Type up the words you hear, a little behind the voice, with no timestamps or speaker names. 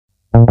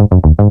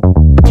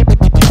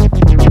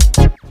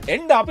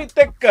අපිත්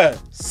එක්ක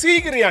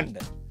සීගිරිය යන්න.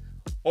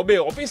 ඔබේ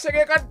ඔෆිස්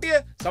එකේ කට්ටිය,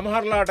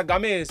 සමහරලාට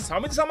ගමේ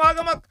සමිති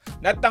සමාගමක්,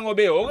 නැත්නම්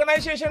ඔබේ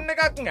ඕගනයිසේෂන්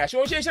එකක්,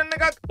 ඇසෝසියේෂන්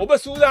එකක්, ඔබ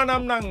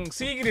සූදානම් නම්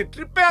සීගිරිය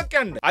ට්‍රිප් එකක්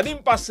යන්න. අදින්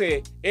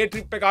පස්සේ ඒ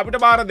ට්‍රිප් එක අපිට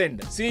බාර දෙන්න.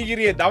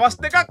 සීගිරියේ දවස්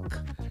දෙකක්,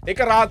 එක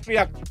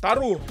රාත්‍රියක්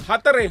තරු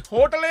 4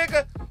 හෝටලයක,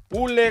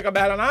 පූල් එක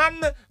බහලා නාන්න,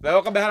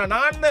 වැවක බහලා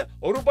නාන්න,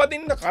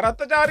 ඔරුපදින්න,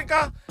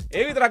 කරත්තචාරිකා.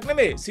 ඒ විතරක්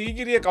නෙමෙයි,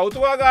 සීගිරිය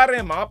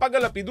කෞතුකාගාරයේ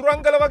මාපගල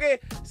පිදුරංගල වගේ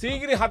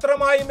සීගිරිය 4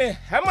 මායිමේ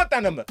හැම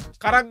තැනම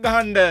කරක්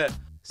ගහන්න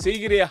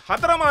සීගිරිය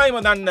 4 මායිම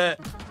දන්න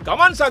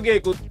ගමන්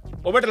සගයකුත්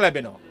ඔබට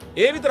ලැබෙනවා.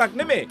 ඒ විතරක්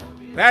නෙමෙයි,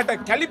 රැට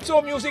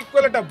කැලිප්සෝ මියුසික්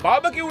වලට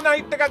බාබකියු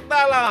නයිට් එකක්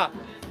දාලා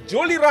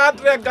ජොලි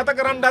රාත්‍රියක් ගත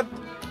කරන්නත්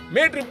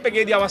මේ ට්‍රිප්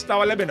එකේදී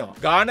අවස්ථාව ලැබෙනවා.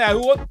 ගාන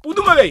ඇහුවොත්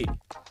පුදුම වෙයි.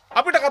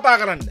 අපිට කතා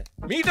කරන්න.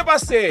 ඊට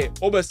පස්සේ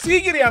ඔබ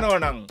සීගිරිය යනවා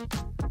නම්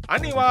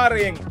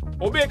අනිවාර්යෙන්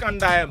ඔබේ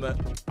කණ්ඩායම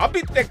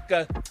අපිත් එක්ක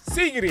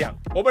සීගිරියක්.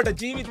 ඔබට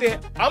ජීවිතේ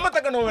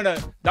අමතක නොවන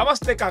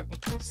දවස් දෙකක්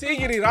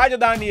සීගිරි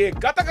රාජධානියේ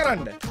ගත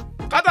කරන්න.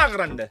 කතා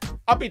කරන්න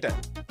අපිට.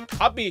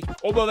 අපි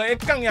ඔබව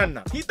එක්කන් යන්න.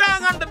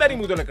 හිතාගන්න බැරි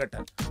මුදලකට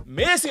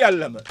මේ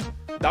සියල්ලම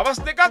දවස්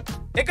දෙකක්,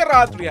 එක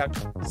රාත්‍රියක්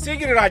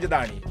සීගිරි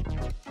රාජධානියේ.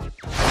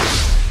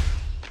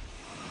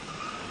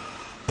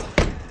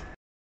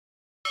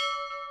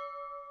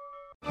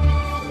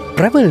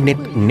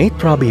 ට්‍රැවල්නෙට්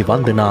නේත්‍රාභී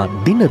වන්දනා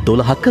දින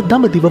 12ක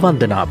දඹදිව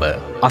වන්දනාව.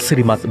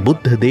 අසිරිමත්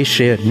බුද්ධ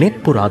දේශය නෙත්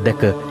පුරා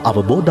දැක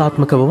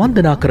අවබෝධාත්මකව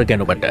වන්දනා කර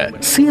ගැනුමට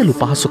සියලු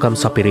පහසුකම්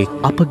සපිරි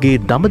අපගේ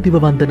දඹදිව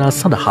වන්දනා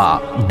සඳහා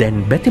දැන්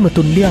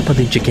බැතිමතුන්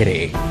ලියාපදිංචි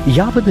කෙරේ.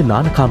 යාබද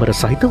නානකාමර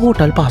සහිත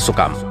හෝටල්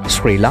පහසුකම්,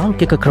 ශ්‍රී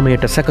ලාංකික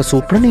ක්‍රමයට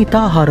සැකසූ ප්‍රණීත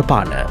ආහාර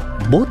පාන,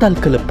 බෝතල්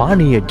කළ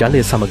පානීය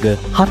ජලය සමග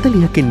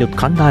 40කින් යුත්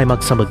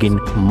කණ්ඩායමක්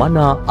සමගින්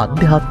මනා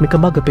අධ්‍යාත්මික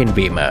මඟ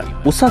පෙන්වීම.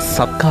 උසස්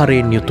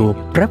සත්කාරයෙන් යුතු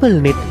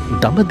ට්‍රැවල්නෙට්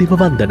දඹදිව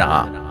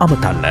වන්දනා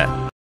අමතන්න.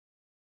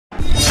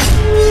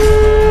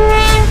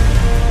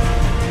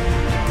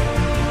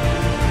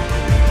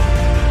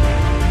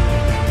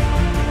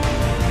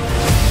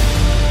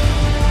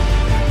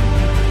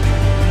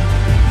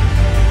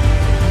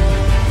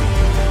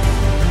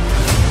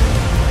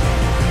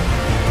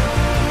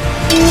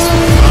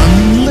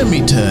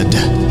 Unlimited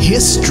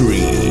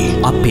History.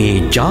 අපේ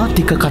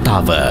ජාතික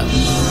කතාව.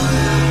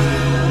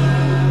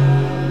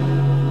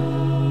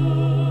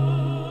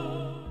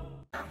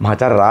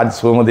 මහාචාර්ය රාජ්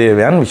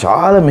සෝමදේවයන්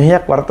විශාල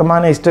මෙහෙයක්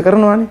වර්තමානයේ ඉෂ්ට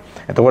කරනවානේ.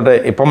 එතකොට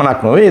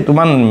එපමණක් නොවේ,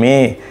 එතුමන්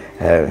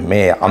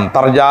මේ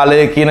අන්තර්ජාලය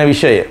කියන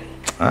විෂය,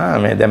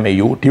 මේ දැන් මේ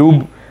YouTube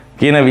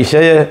කියන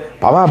විෂය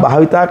පවා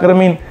භාවිතා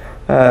කරමින්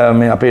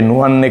මේ අපේ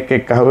නුවන්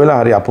එක්ක අහුවෙලා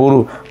හරි අපූර්ව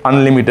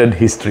unlimited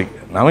history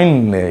නමින්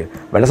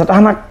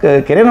වැඩසටහනක්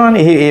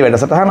කරනවානේ. මේ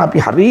වැඩසටහන අපි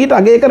හරියට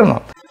අගය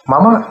කරනවා.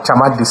 මම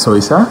Chamath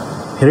දිසෝයිසා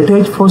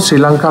Heritage for Sri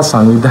Lanka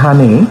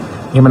සංවිධානයේ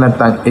එහෙම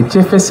නැත්නම්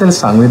HFSL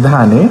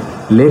සංවිධානයේ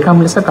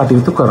ලේකම් ලෙස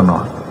කටයුතු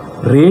කරනවා.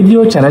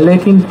 රේඩියෝ චැනල්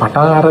එකකින්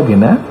පටන්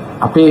අරගෙන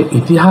අපේ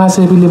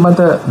ඉතිහාසය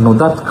පිළිබඳ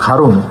නොදත්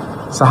කරුණු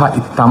සහ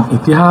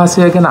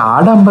ඉතිහාසය ගැන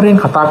ආඩම්බරයෙන්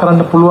කතා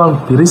කරන්න පුළුවන්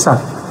පිරිසක්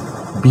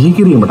බිහි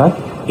කිරීමටත්,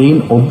 එයින්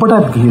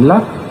ඔබටත්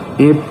ගිහිල්ලා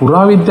ඒ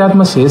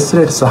පුරාවිද්‍යාත්මක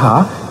ශාස්ත්‍රයට සහ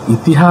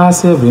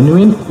ඉතිහාසය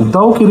වෙනුවෙන්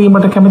උදව්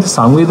කිරීමට කැමති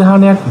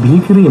සංවිධානයක් බිහි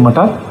කිරීමටත්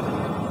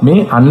මේ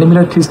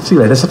Unlimited History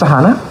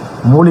වැඩසටහන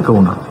මූලික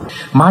වුණා.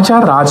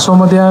 මහාචාර්ය රාජ්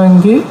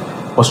සෝමදේවයන්ගේ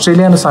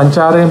ඔස්ට්‍රේලියානු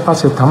සංචාරයෙන්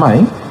පස්සේ තමයි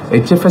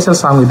HFSL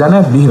සංවිධානය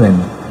බිහි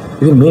වෙන්නේ.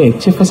 ඉතින් මේ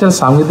HFSL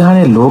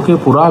සංවිධානයේ ලෝකේ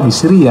පුරා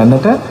විසිරී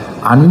යන්නට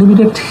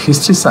Unlimited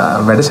History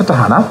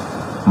වැඩසටහන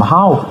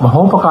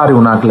මහෝපකාරී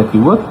වුණා කියලා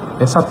කිව්වොත්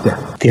ඒ සත්‍යයි.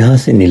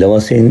 ඉතිහාසයේ නිල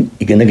වශයෙන්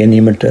ඉගෙන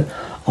ගැනීමට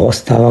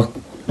අවස්ථාවක්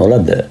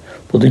නොලද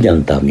පොදු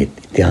ජනතාවගේ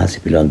ඉතිහාසය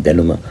පිළිබඳ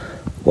දැනුම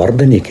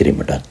වර්ධනය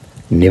කිරීමටත්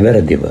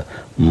නිවැරදිව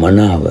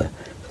මනාව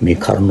මේ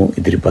කරුණු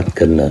ඉදිරිපත්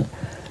කරන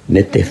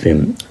Neth FM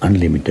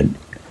Unlimited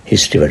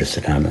History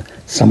වැඩසටහන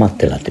සමත්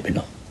වෙලා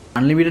තිබෙනවා.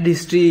 Unlimited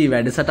History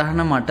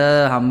වැඩසටහන මට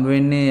හම්බ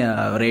වෙන්නේ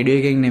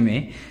රේඩියෝ එකෙන්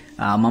නෙමෙයි.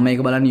 මම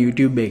ඒක බලන්නේ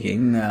YouTube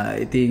එකෙන්.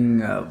 ඉතින්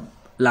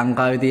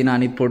ලංකාවේ තියෙන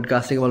අනිත්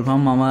පොඩ්කාස්ට් එක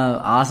බලපුවම මම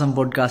ආසම්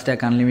පොඩ්කාස්ට්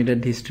එකක්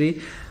Unlimited History.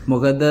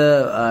 මොකද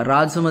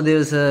රාජ්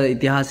සෝමදේව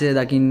ඉතිහාසය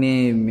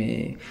දකින්නේ මේ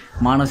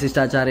මානව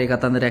ශිෂ්ටාචාරයේ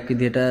කතන්දරයක්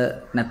විදිහට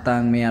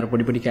නැත්තම් මේ අර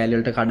පොඩි පොඩි කැලේ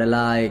වලට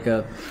කඩලා ඒක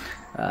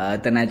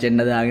එතන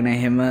ඇජෙන්ඩා දාගෙන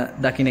එහෙම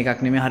දකින්න එකක්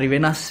නෙමෙයි. හරි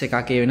වෙනස්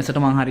එකක්. ඒ වෙනසට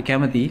මම හරි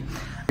කැමතියි.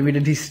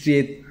 Unlimited History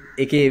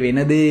එකේ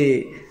වෙන දේ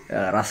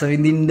රස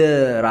විඳින්න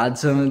රාජ්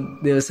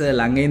සෝමදේව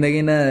ළඟ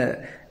ඉඳගෙන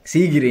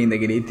සීගිරියේ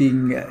ඉඳගෙන. ඉතින්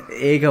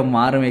ඒක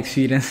මාරම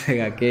එක්ස්පීරියන්ස්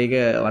එකක්. ඒක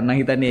වන්න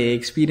හිතන්නේ ඒ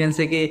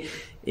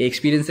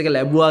එක්ස්පීරියන්ස් එක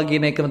ලැබුවා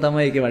කියන එකම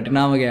තමයි ඒකේ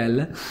වටිනාම කෑල්ල.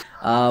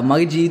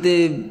 මගේ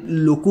ජීවිතේ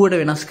ලොකුවට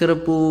වෙනස්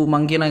කරපු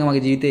මං කියනවා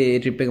මගේ ජීවිතේ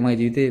ඒ ට්‍රිප් එක මගේ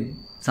ජීවිතේ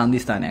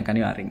සම්දිස්ථානයක්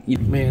අනිවාර්යෙන්.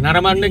 මේ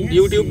නරඹන්නේ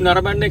YouTube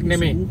නරඹන්නේ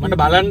නෙමෙයි. මට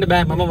බලන්න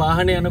බෑ. මම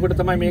වාහනේ යනකොට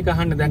තමයි මේක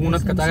අහන්නේ. දැන්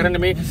උනත් කතා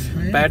කරන්නේ මේ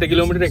පැයට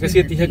කිලෝමීටර්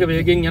 130ක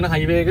වේගෙන් යන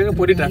හයිවේ එකක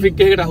පොඩි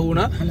ට්‍රැෆික් එකකට අහු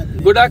වුණා.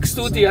 ගොඩක්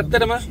ස්තුතියි.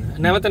 ඇත්තටම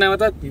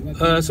නැවතත්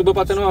සුබ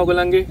පතනවා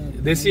ඔයගොල්ලන්ගේ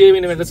 200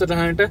 වෙනි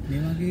වැඩසටහනට.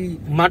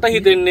 මට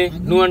හිතෙන්නේ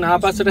නුවන්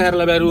ආපස්සට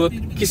හැරලා බැලුවොත්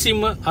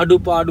කිසිම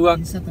අඩුපාඩුවක්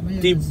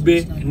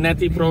තිබ්බේ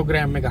නැති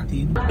ප්‍රෝග්‍රෑම් එකක්.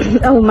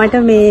 ඔව්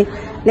මට මේ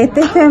Neth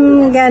FM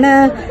ගැන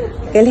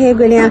කෙලෙහි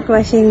ගුණයක්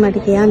වශයෙන්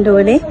මට කියන්න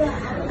ඕනේ.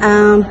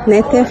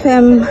 Neth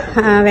FM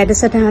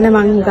වැඩසටහන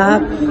මං ගා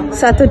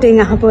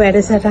සතුටින් අහපු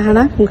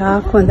වැඩසටහනක්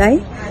ගාක් හොඳයි.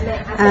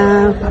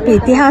 අපි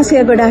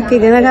ඉතිහාසය ගොඩක්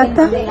ඉගෙන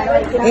ගත්තා.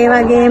 ඒ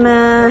වගේම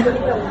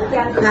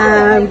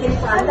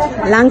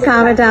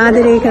ලංකාවට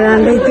ආදරය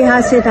කරන්න,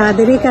 ඉතිහාසයට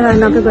ආදරය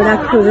කරන්න අපි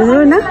ගොඩක් පුරුදු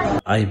වුණා.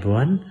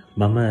 අයිබෝන්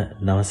මම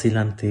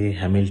නවසීලන්තයේ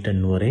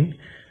හැමිල්ටන් නුවරින්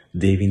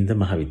දේවින්ද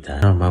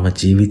මහවිද්‍යාලය. මම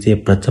ජීවිතයේ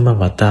ප්‍රථම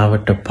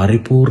වතාවට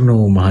පරිපූර්ණ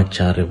වූ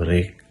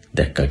මහාචාර්යවරයෙක්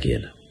දැක්කා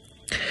කියලා.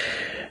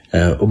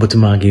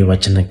 ඔබතුමාගේ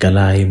වචන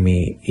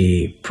ගලායමේ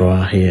ඒ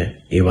ප්‍රවාහය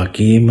ඒ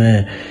වගේම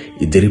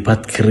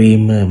ඉදිරිපත්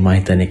කිරීම මම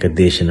හිතන්නේ එක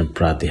දේශන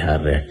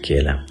ප්‍රතිහාරයක්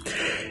කියලා.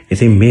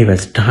 ඉතින් මේ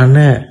වැඩසටහන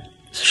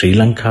ශ්‍රී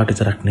ලංකාවට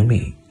විතරක්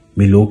නෙමෙයි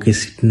මේ ලෝකයේ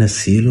සිටින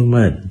සියලුම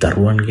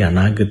දරුවන්ගේ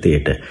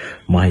අනාගතයට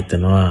මම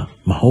හිතනවා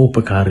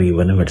මහෝපකාරී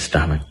වන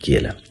වැඩසටහනක්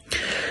කියලා.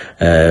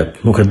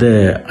 මොකද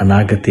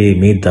අනාගතයේ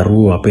මේ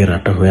දරුවෝ අපේ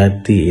රට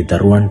හොයද්දී ඒ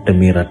දරුවන්ට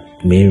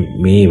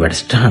මේ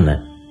වැඩසටහන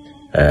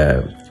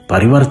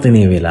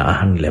පරිවර්තනය වෙලා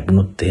අහන්න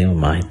ලැබුණොත් එහෙම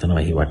මම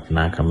හිතනවා එහි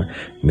වටිනාකම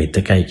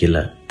මෙතකයි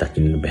කියලා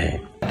දකින්න බෑ.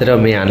 අතර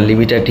මේ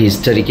අන්ලිමිටඩ්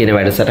හිස්ටරි කියන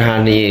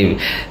වැඩසටහනේ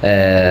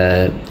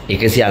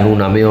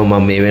 199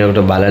 මම මේ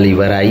වෙනකොට බලලා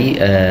ඉවරයි.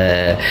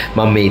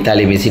 මම මේ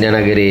ඉතාලියේ මෙසිනා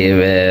නගරේ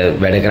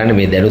වැඩ කරන්නේ,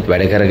 මේ දැනුත්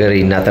වැඩ කර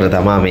ඉන්න අතර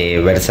තමයි මේ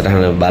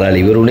වැඩසටහන බලලා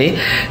ඉවරුනේ.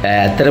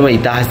 ඇත්තටම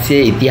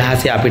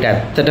ඉතිහාසය අපිට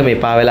ඇත්තටම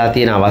එපා වෙලා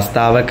තියෙන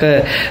අවස්ථාවක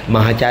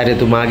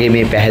මහාචාර්යතුමාගේ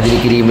මේ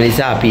පැහැදිලි කිරීම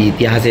නිසා අපි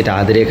ඉතිහාසයට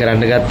ආදරය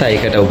කරන්න ගත්තා.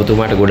 ඒකට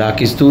ඔබතුමාට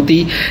ගොඩාක්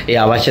ස්තුතියි. ඒ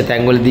අවශ්‍ය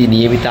තැන්වලදී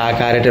නියමිත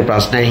ආකාරයට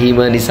ප්‍රශ්න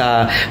ඇහිීම නිසා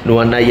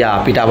නුවන් අයියා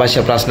අපිට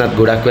අවශ්‍ය ප්‍රශ්නත්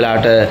ගොඩක්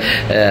වෙලාට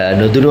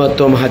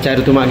නොදුනුවත්ව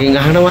මහාචාර්යතුමාගෙන්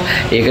අහනවා.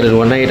 ඒකට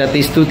නුවන් අයියටත්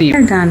ස්තුතියි.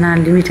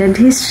 Unlimited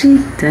history,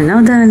 the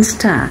Northern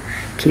Star.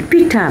 Keep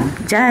it up.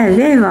 ජය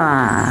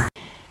වේවා.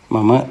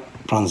 මම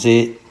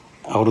ප්‍රංශයේ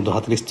අවුරුදු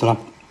 43ක්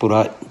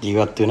පුරා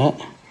ජීවත් වෙන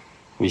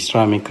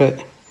විශ්‍රාමික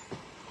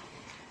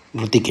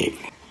වෘත්තිකයෙක්.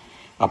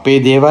 අපේ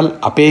දේවල්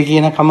අපේ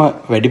කියනකම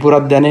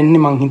වැඩිපුරක්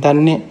දැනෙන්නේ මං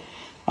හිතන්නේ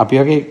අපි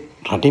වගේ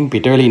රටින්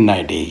පිටවෙල ඉන්න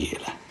අයට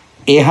කියලා.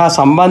 ඒ හා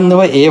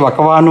සම්බන්ධව ඒ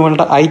වකවානු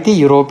වලට අයිති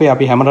යුරෝපයේ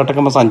අපි හැම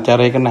රටකම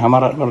සංචාරය කරන හැම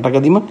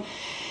රටකදීම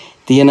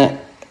තියෙන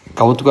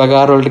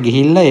කෞතුකාගාර වලට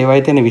ගිහිල්ලා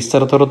ඒවයි තියෙන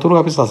විස්තර තොරතුරු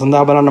අපි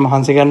සසඳා බලන්න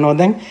මහන්සි ගන්නවා.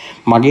 දැන්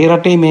මගේ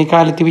රටේ මේ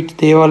කාලේ තිබිච්ච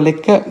දේවල්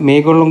එක්ක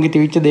මේගොල්ලොන්ගේ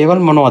තිබිච්ච දේවල්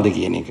මොනවද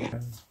කියන එක.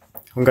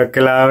 හුඟක්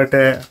වෙලාවට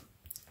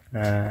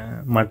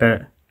මට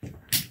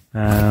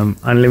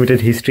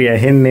අන්ලිමිටඩ් හිස්ටරි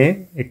ඇහෙන්නේ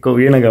එක්ක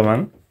උයන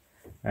ගමන්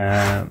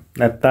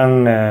නැත්තම්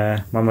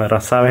මම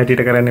රස්සාව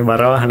හැටියට කරන්නේ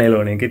බර වාහනේ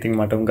ලෝන එක. ඉතින්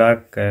මට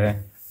හුඟක්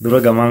දුර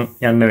ගමන්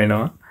යන්න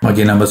වෙනවා.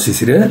 මගේ නම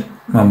සිසිර.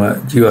 මම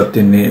ජීවත්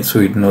වෙන්නේ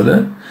ස්වීඩන් වල.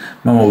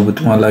 මම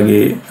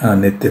ඔබතුමාලාගේ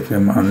Neth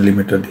FM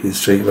Unlimited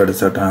History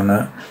වැඩසටහන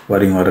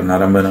වරින් වර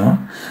නරඹනවා.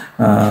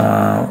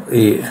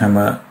 ඒ හැම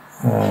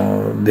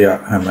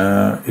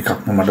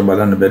එකක්ම මට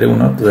බලන්න බැරි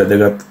වුණත්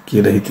වැදගත්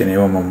කියලා හිතෙන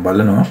ඒවා මම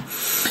බලනවා.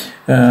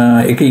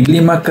 ඒක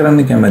ඉල්ලීමක්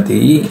කරන්න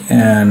කැමතියි.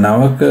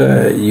 නවක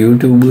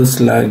YouTubers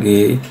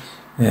ලාගේ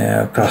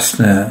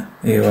ප්‍රශ්න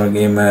ඒ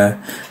වගේම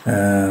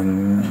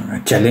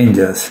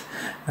challenges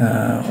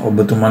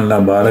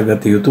ඔබතුමන්ලා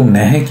බාරගත යුතු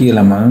නැහැ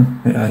කියලා මම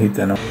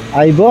හිතනවා.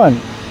 අයිබෝන්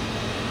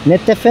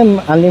Neth FM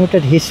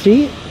Unlimited History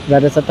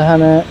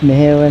වැඩසටහන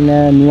මෙහෙවන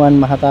නුවන්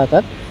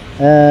මහතාටත්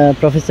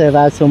ප්‍රොෆෙසර්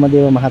රාජ්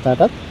සෝමදේව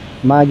මහතාටත්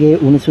මාගේ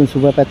උණුසුම්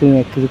සුබ පැතුම්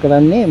එක්කතු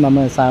කරන්නේ මම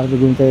සාර්ථක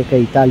ගුණතයක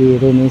ඉතාලියේ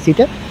රෝමේ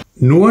සිට.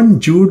 නුවන්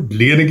ජූඩ්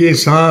ලියනගේ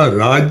සහ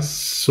රාජ්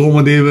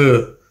සෝමදේව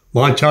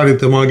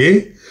මහාචාර්යතුමාගේ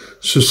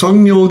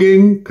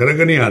සුසංයෝගයෙන්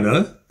කරගෙන යන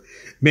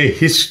මේ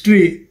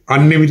හිස්ටරි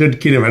අන්ලිමිටඩ්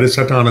කියන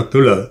වැඩසටහන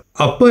තුළ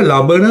අප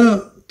ලබන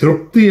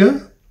තෘප්තිය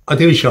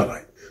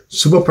අතිවිශාලයි.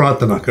 සුබ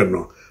ප්‍රාර්ථනා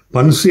කරනවා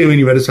 500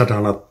 වෙනි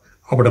වැඩසටහනත්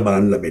අපට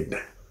බලන්න ලැබෙන්න.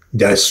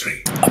 ජයශ්‍රී.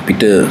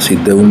 අපිට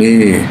සිද්ධ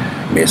වුණේ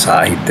මේ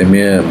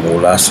සාහිත්‍යමය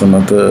මූලාශ්‍ර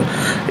මත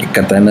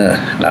එකතැන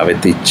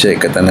නැවතිච්ච,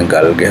 එකතැන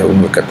ගල්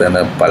ගැහුණු, එකතැන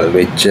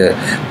පල්වෙච්ච,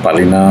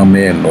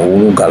 පරිණාමය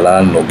නොවුණු,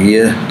 ගලා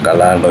නොගිය,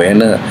 ගලා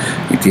නොයන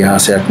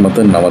ඉතිහාසයක්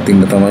මත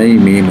නවතින්න තමයි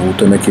මේ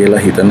නූතන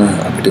කියලා හිතන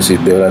අපිට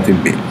සිද්ධ වෙලා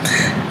තිබ්බේ.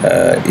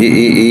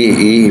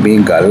 මේ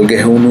ගල්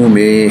ගැහුණු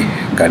මේ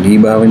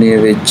ගණීභාවනය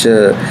වෙච්ච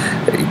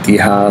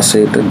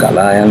ඉතිහාසයට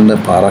ගලා යන්න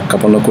පාරක්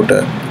කපනකොට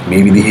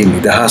මේ විදිහේ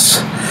නිදහස්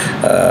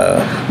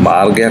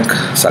මාර්ගයක්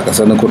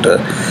සකසනකොට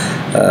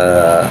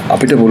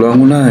අපිට පුළුවන්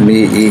වුණා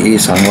මේ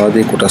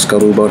සංවාදයේ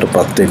කොටස්කරු බවට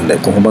පත්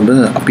වෙන්න. කොහොමද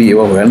අපි ඒව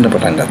හොයන්න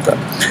පටන් ගත්තා.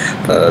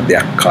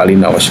 දෙයක්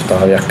කාලින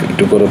අවශ්‍යතාවයක්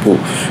ඉටු කරපු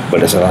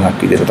වැඩසටහනක්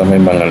විදිහට තමයි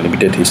මම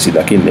අන්ලිමිටඩ් හිස්ටරි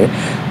දකින්නේ.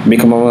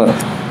 මේක මම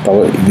තව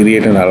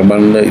ඉදිරියට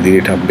නරඹන්න,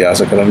 ඉදිරියට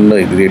අභ්‍යාස කරන්න,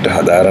 ඉදිරියට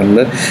හදාරන්න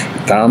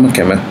ඉතාම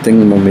කැමැත්තෙන්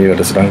මම මේ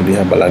වැඩසටහන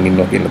දිහා බලන්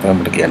ඉන්නවා කියලා තමයි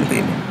මට කියන්න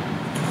තියෙන්නේ.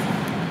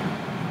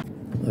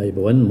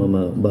 අයිබෝන් මම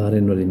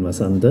බාරෙන් වලින්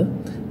වසන්ත.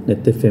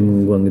 Neth FM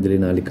ගුවන්විදුලි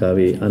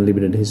නාලිකාවේ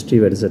අන්ලිමිටඩ් හිස්ටරි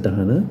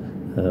වැඩසටහන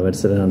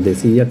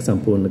 200ක්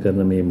සම්පූර්ණ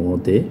කරන මේ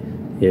මොහොතේ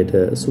එයට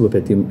සුබ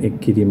පැතුම් එක්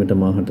කිරීමට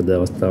මාහටද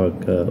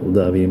අවස්ථාවක්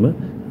උදා වීම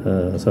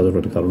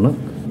සතුටට කරුණක්.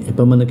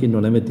 එපමණකින්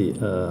නොනැමැති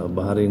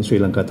බහරේන්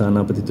ශ්‍රී ලංකා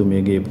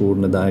තානාපතිතුමියගේ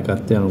පූර්ණ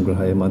දායකත්වය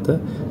අනුග්‍රහය මත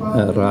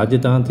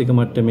රාජ්‍යතාන්ත්‍රික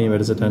මට්ටමේ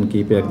වැඩසටහන්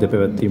කීපයක්ද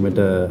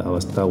පැවැත්වීමට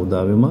අවස්ථාව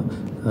උදා වීම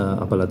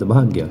අප ලද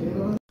භාග්‍යයක්.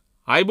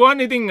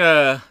 අයිබෝන් ඉතිං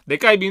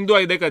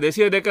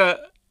 2.2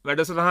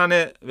 වැඩසටහන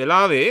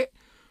වෙලාවේ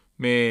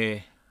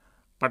මේ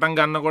පටන්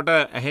ගන්නකොට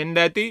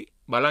ඇහෙන්ඩ ඇති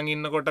බලන්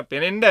ඉන්නකොට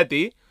පෙනෙන්ඩ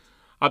ඇති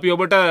අපි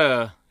ඔබට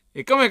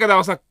එකම එක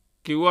දවසක්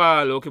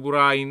කිව්වා ලෝක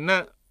පුරා ඉන්න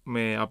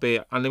මේ අපේ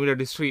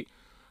අන්ලිමිටඩ් හිස්ටරි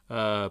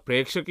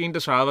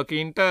ප්‍රේක්ෂකීන්ට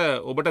ශ්‍රාවකීන්ට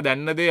ඔබට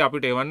දැන්නදේ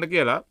අපිට එවන්න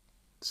කියලා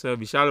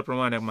විශාල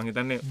ප්‍රමාණයක් මං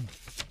හිතන්නේ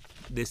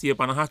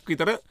 250ක්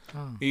විතර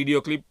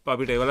වීඩියෝ ක්ලිප්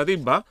අපිට එවලා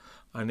තිබ්බා.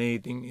 අනේ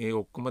ඉතින් ඒ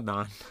ඔක්කොම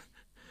දාන්න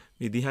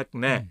විදිහක්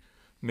නෑ.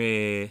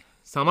 මේ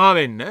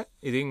සමාවෙන්න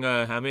ඉතිං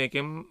හැම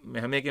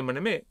එකෙම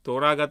නෙමේ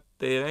තෝරාගත්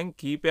ඒවැන්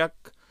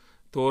කීපයක්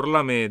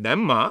තෝරලා මේ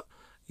දැම්මා.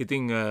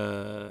 ඉතිං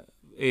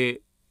ඒ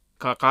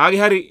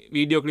කාගේ හරි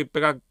වීඩියෝ ක්ලිප්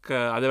එකක්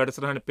අද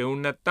වැඩසටහන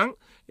පෙවුන් නැත්තං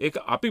ඒක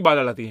අපි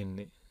බලලා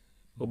තියෙන්නේ.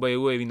 ඔබ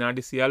එව්වේ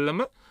විනාඩි සියල්ලම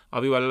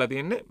අපි බලලා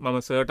තියෙන්නේ. මම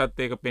සර්ටත්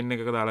ඒක පෙන්න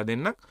එකක දාලා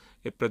දෙන්නම්.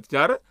 ඒ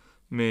ප්‍රතිචාර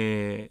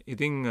මේ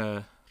ඉතිං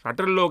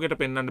රටර ලෝකෙට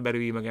පෙන්වන්න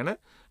බැරිවීම ගැන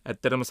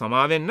ඇත්තටම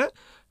සමාවෙන්න.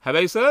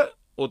 හැබැයි සර්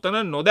ඔතන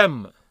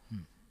නොදැම්ම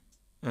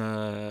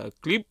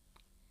ක්ලිප්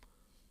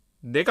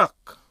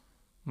දෙකක්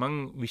මං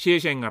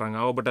විශේෂයෙන් අරන්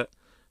ඔබට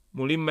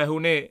මුලින්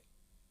මැහුණේ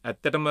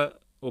ඇත්තටම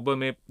ඔබ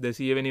මේ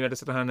 200 වෙනි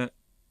වැඩසටහන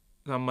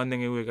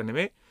සම්බන්ධයෙන් එව්ව එක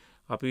නෙමේ.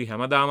 අපි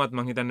හැමදාමත්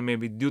මං හිතන්නේ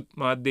මේ විද්‍යුත්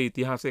මාධ්‍ය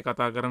ඉතිහාසය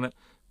කතා කරන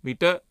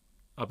විට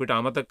අපිට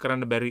අමතක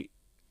කරන්න බැරි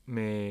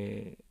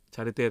මේ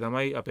චරිතය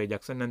තමයි අපේ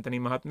ජැක්සන් ඇන්තනි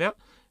මහත්මයා.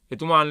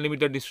 එතුමා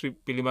අන්ලිමිටඩ් හිස්ටරි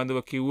පිළිබඳව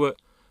කිව්ව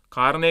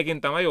කාරණයකින්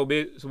තමයි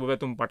ඔබේ සුබ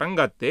පැතුම් පටන්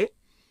ගත්තේ.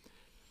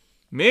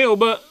 මේ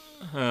ඔබ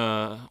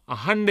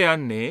අහන්ඩ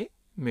යන්නේ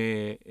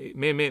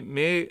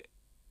මේ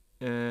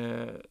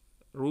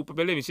රූප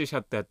පෙළේ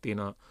විශේෂත්වයක්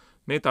තියෙනවා.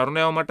 මේ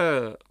තරුණයව මට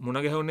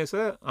මුණගැහුන්නේස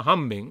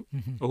අහම්බෙන්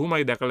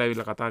ඔහුමයි දැකලා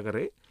ඇවිල්ලා කතා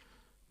කරේ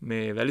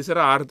මේ වැලිසර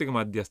ආර්ථික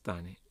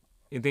මධ්‍යස්ථානයේ.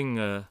 ඉතින්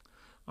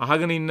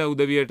අහගෙන ඉන්න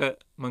උදවියට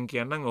මං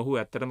කියන්නම් ඔහු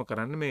ඇත්තටම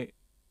කරන්න මේ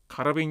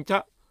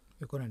කරපිංචා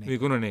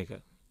විකුණන එක.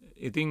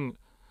 ඉතින්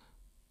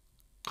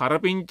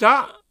කරපිංචා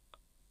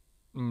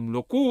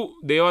ලොකු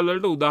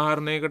දේවල්වලට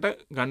උදාහරණයකට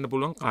ගන්න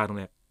පුළුවන්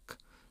කාරණයක්.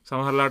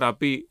 සමහරලාට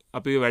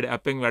අපි වැඩ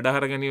අපෙන්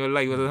වැඩහර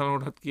ගැනිවල්ලා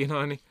ඉවතනටත්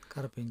කියනවානේ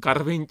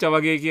කරපිංච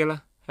වගේ කියලා.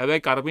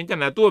 හැබැයි කරපිංච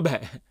නැතුව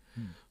බෑ.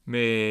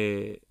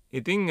 මේ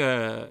ඉතිං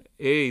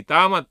ඒ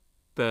ඉතාමත්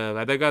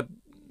වැදගත්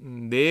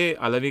දේ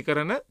අලවි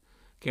කරන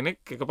කෙනෙක්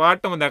එක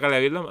පාටම දැකලා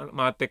ඇවිල්ලා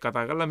මාත් එක්ක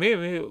කතා කරලා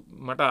මේ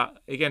මට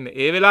ඒ කියන්නේ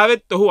ඒ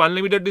වෙලාවෙත් ඔහු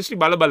අන්ලිමිටඩ් හිස්ටරි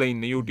බල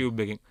ඉන්නේ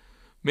YouTube එකෙන්.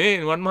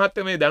 මේ නුවන්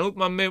මහත්තයා මේ දැනුත්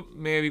මම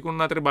මේ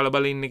විකුණන අතරේ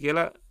බල ඉන්නේ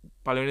කියලා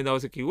පළවෙනි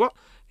දවසේ කිව්වා.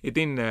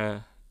 ඉතින්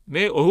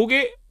මේ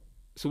ඔහුගේ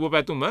සුබ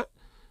පැතුම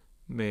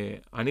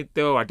මේ අනිත්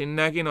ඒවා වටින්නේ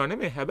නැහැ කියනවා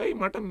නෙමෙයි. හැබැයි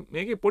මට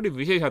මේකේ පොඩි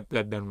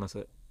විශේෂත්වයක් දැනුණා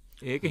සර්.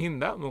 ඒක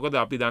හින්දා මොකද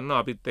අපි දන්නවා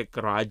අපිත් එක්ක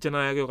රාජ්‍ය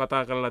නායකයෝ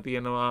කතා කරලා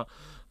තියෙනවා.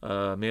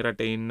 මේ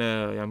රටේ ඉන්න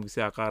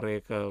යම්කිසි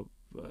ආකාරයක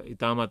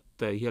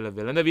ඉතාමත් ඉහළ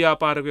වෙළඳ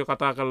ව්‍යාපාරිකයෝ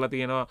කතා කරලා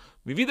තියෙනවා.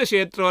 විවිධ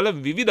ක්ෂේත්‍රවල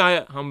විවිධ අය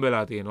හම්බ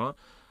වෙලා තියෙනවා.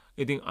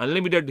 ඉතින්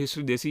අන්ලිමිටඩ්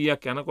හිස්ටරි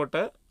 200ක් යනකොට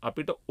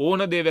අපිට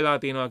ඕන දේ වෙලා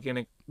තියෙනවා කියන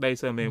එකයි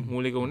සර් මේ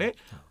මූලික උනේ.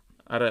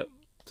 අර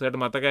සර්ට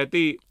මතක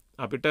ඇති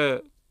අපිට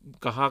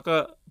කහක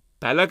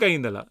පැලක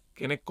ඉඳලා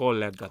කෙනෙක්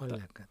කෝල් එකක්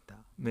ගත්තා.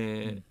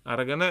 මේ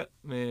අරගෙන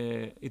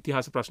මේ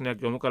ඉතිහාස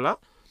ප්‍රශ්නයක් යොමු කළා.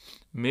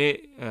 මේ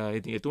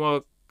ඉතින්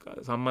එතුමාව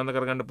සම්බන්ධ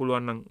කරගන්න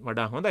පුළුවන් නම්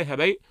වඩා හොඳයි.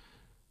 හැබැයි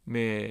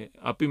මේ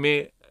අපි මේ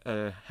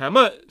හැම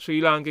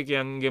ශ්‍රී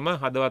ලාංකිකයන්ගෙම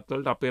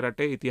හදවත්වලට අපේ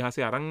රටේ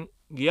ඉතිහාසය අරන්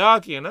ගියා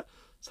කියන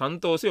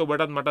සන්තෝෂය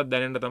ඔබටත් මටත්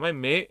දැනෙන්න තමයි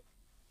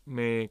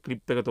මේ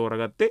ක්ලිප් එක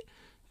තෝරගත්තේ.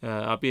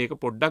 අපි ඒක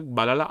පොඩ්ඩක්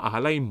බලලා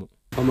අහලා ඉමු.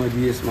 මම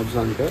ජී.එස්.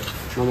 මදුසන්ත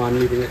මම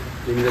අන්ලිමිටඩ්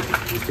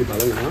හිස්ටරි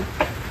බලනවා.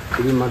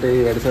 ඉතින් මට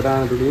මේ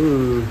වැඩසටහන තුලින්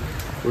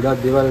ගොඩාක්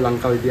දේවල්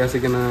ලංකාවේ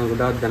ඉතිහාසය ගැන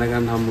ගොඩාක්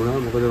දැනගන්න හම්බුණා.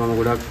 මොකද මම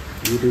ගොඩාක්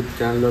YouTube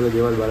channel වල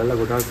දේවල් බලලා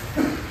ගොඩාක්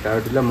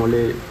පැවටිලා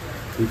මොලේ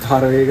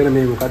විතර වේගෙන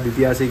මේ මොකක්ද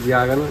ඉතිහාසය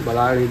කියාගෙන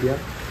බලාගෙන හිටියා.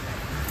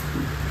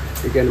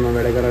 ඒ කියන්නේ මම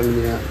වැඩ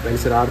කරන්නේ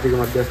වැලිසර ආර්ථික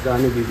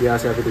මධ්‍යස්ථානයේ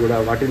ඉතිහාසය අපිට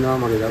ගොඩාක් වටිනවා.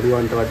 මගේ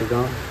දරුවන්ට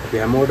වටිනවා.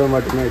 අපි හැමෝටම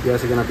වටිනවා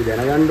ඉතිහාසය ගැන අපි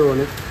දැනගන්න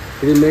ඕනේ.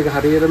 ඉතින් මේක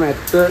හරියටම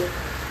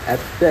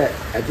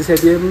ඇත්ත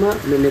සැටියෙන්ම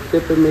මේ net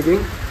FM එකෙන්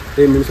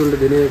මේ මිනිසුන්ට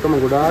දෙන එකම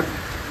ගොඩාක්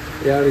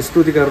එයාට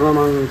ස්තුති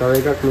කරනවා. මම තව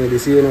එකක් මේ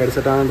 200 වෙනි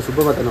වැඩසටහනට සුබ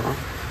පතනවා.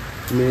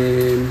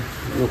 මේ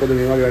මොකද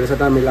මේ වගේ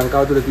වැඩසටහන් මේ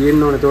ලංකාව තුළ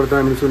තියෙන්න ඕනේ. ඒතකොට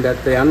තමයි මිනිසුන්ට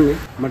ඇත්ත යන්නේ.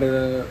 මට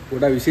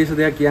ගොඩාක් විශේෂ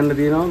දෙයක් කියන්න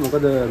තියෙනවා.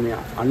 මොකද මේ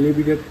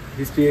අන්ලිමිටඩ්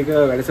හිස්ටරි එක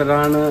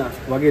වැඩසටහන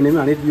වගේ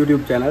නෙමෙයි අනිත්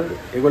YouTube channel.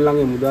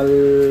 ඒගොල්ලන්ගේ මුදල්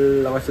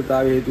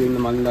අවශ්‍යතාවය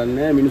හේතුවෙන් මම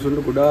දන්නේ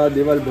මිනිසුන්ට ගොඩාක්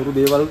දේවල් බොරු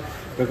දේවල්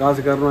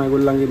ප්‍රකාශ කරනවා.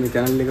 ඒගොල්ලන්ගේ මේ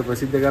channel එක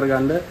ප්‍රසිද්ධ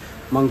කරගන්න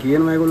මම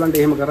කියනවා ඒගොල්ලන්ට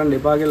එහෙම කරන්න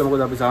එපා කියලා.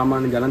 මොකද අපි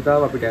සාමාන්‍ය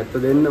ජනතාව අපිට ඇත්ත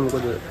දෙන්න.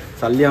 මොකද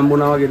සල්ලි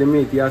හම්බුණා වගේ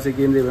නෙමෙයි ඉතිහාසය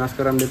කියන දේ වෙනස්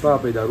කරන්න එපා.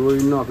 අපේ දරුවෝ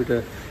ඉන්නවා අපිට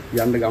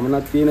යන්න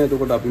ගමනක් තියෙනවා.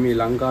 එතකොට අපි මේ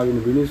ලංකාවේ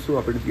ඉන්න මිනිස්සු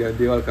අපිට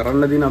දේවල්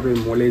කරන්න දින අපේ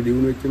මොලේ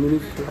දිනු වෙච්ච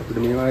මිනිස්සු අපිට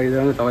මේ වගේ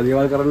දේවල් තව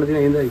දේවල් කරන්න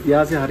තියෙන. එහෙනම්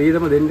ඉතිහාසය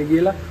හරියටම දෙන්න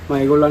කියලා මම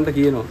ඒගොල්ලන්ට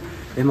කියනවා.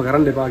 එහෙම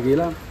කරන්න එපා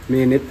කියලා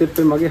මේ net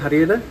FM මගේ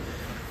හරියට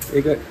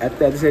ඒක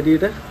ඇත්ත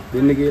සැටියට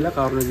දෙන්න කියලා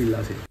කාරණා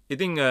දිලා සිටිනවා.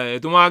 ඉතින්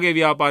එතුමාගේ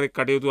ව්‍යාපාරික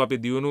කටයුතු අපි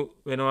දියුණු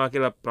වෙනවා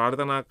කියලා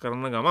ප්‍රාර්ථනා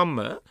කරන ගමන්ම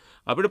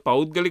අපිට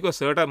පෞද්ගලිකව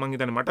සර්ට මං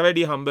හිතන්නේ මට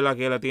වැඩි හම්බෙලා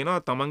කියලා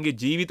තියෙනවා තමන්ගේ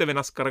ජීවිත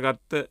වෙනස්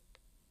කරගත්ත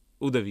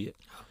උදවිය.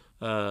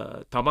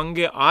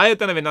 තමන්ගේ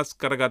ආයතන වෙනස්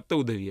කරගත්ත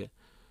උදවිය.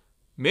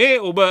 මේ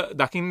ඔබ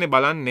දකින්නේ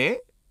බලන්නේ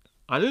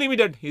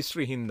අන්ලිමිටඩ්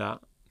හිස්ට්‍රි හින්දා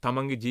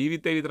තමන්ගේ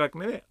ජීවිතය විතරක්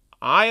නෙවෙයි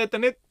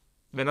ආයතනෙත්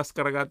වෙනස්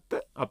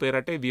කරගත්ත අපේ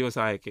රටේ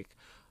ව්‍යවසායකෙක්.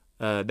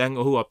 දැන්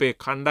ඔහු අපේ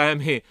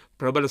කණ්ඩායමේ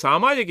ප්‍රබල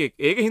සමාජිකයෙක්.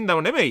 ඒක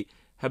හින්දාම නෙමෙයි.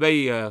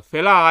 හැබැයි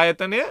ෆෙලා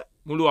ආයතනය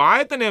මුළු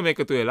ආයතනයම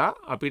එකතු වෙලා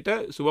අපිට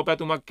සුබ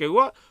පැතුමක්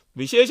කෙව්වා.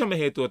 විශේෂම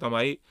හේතුව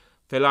තමයි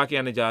ෆෙලා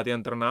කියන්නේ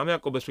ජාත්‍යන්තර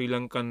නාමයක්. ඔබ ශ්‍රී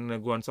ලංකන්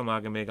ගුවන්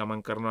සමාගමේ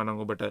ගමන් කරනවා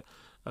නම් ඔබට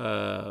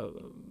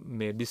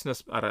මේ බිස්නස්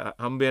අර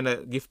හම්බෙන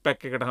ගිෆ්ට්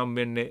පැක් එකට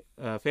හම්බෙන්නේ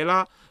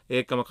ෆෙලා.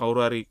 ඒකම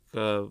කවුරු හරි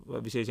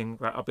විශේෂයෙන්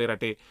අපේ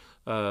රටේ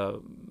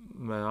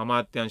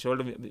අමාත්‍යංශ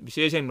වලට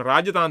විශේෂයෙන්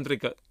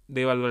රාජතාන්ත්‍රික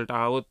දේවල් වලට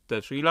ආවොත්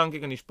ශ්‍රී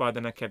ලාංකික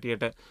නිෂ්පාදනයක්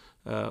හැටියට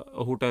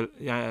ඔහුට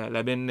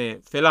ලැබෙන්නේ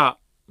ෆෙලා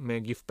මේ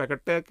ගිෆ්ට්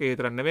පැකට් එකක්. ඒ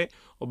තරම් නෙමෙයි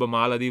ඔබ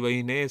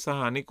මාලදීවයිනේ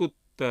සහ අනිකුත්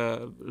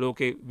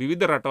ලෝකේ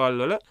විවිධ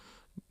රටවල් වල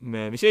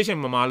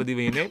විශේෂයෙන්ම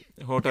මාලදීවයිනේ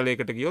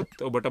හෝටලයකට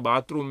ගියොත් ඔබට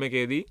බාත්රූම්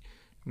එකේදී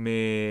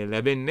මේ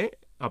ලැබෙන්නේ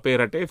අපේ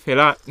රටේ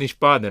ෆෙලා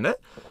නිෂ්පාදන.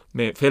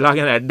 මේ ෆෙලා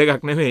ගැන ඇඩ්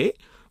එකක් නෙමෙයි.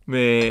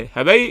 මේ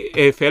හැබැයි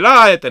ඒ ෆෙලා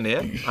ආයතනය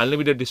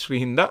අන්ලිමිටඩ් හිස්ටරි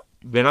හින්දා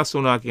වෙනස්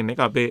වුණා කියන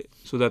එක අපේ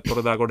සුදත්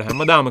පොරදාකොට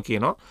හැමදාම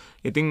කියනවා.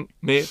 ඉතින්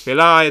මේ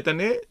ෆෙලා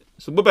ආයතනයේ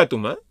සුබ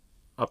පැතුම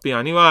අපි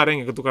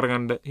අනිවාර්යෙන් එකතු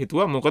කරගන්න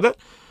හිතුවා. මොකද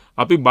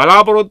අපි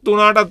බලාපොරොත්තු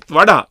වුණාටත්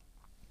වඩා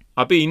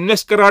අපි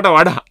ඉන්වෙස්ට් කරාට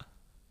වඩා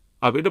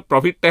අපිට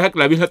ප්‍රොෆිට් එකක්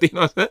ලැබිලා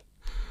තියෙනවා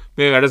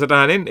මේ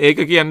වැඩසටහනෙන්. ඒක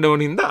කියන්න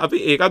ඕන හින්දා අපි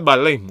ඒකත්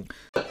බලලා ඉමු.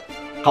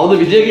 කවුද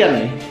විජය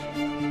කියන්නේ?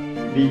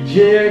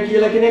 විජය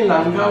කියලා කෙනෙක්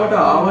ලංකාවට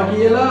ආවා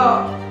කියලා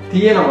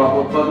තියෙනවා.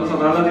 පොත්පත්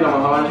සටහනලා තියෙනවා.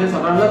 මහාවංශයේ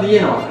සටහනලා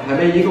තියෙනවා.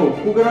 හැබැයි ඒක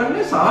ඔප්පු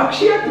කරන්නේ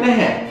සාක්ෂියක්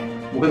නැහැ.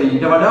 මොකද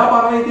ඊට වඩා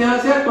පරණ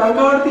ඉතිහාසයක්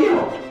ලංකාවට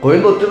තියෙනවා.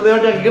 කොහෙන්ද ඔච්චර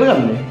දේවල් ඉගෙන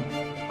ගන්නේ?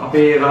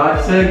 අපේ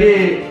රාජ්‍යයේ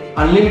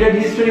අන්ලිමිටඩ්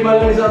හිස්ටරි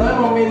බලන නිසා තමයි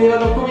මම මේ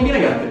දේවල් ඔක්කොම ඉගෙන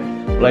ගත්තේ.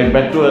 right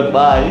back to earth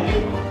bye.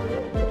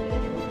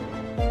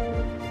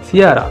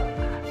 සියාරා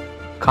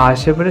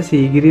කාශ්‍යපට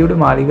සීගිරියට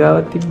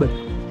මාලිගාවක් තිබ්බද?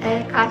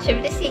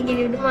 කාශ්‍යපට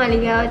සීගිරියට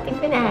මාලිගාවක්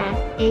තිබ්බේ නෑ.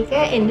 ඒක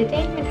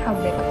එන්ටර්ටේන්මන්ට්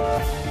හබ් එකක්.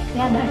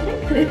 එයා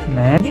දන්නේ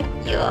නෑ.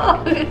 යෝ.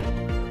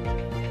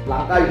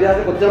 ලංකා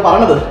ඉතිහාසය කොච්චර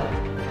පරණද?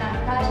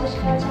 ලංකා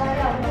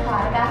ශිෂ්ටාචාරය අන්න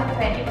 4000කට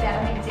වැඩි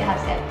පරණ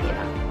ඉතිහාසයක්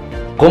තියෙනවා.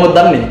 කොහොමද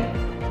දන්නේ?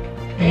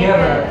 ඒ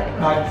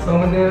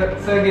සෝමදේව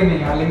සර්ගේ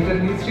මේ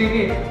අන්ලිමිටඩ් හිස්ටරි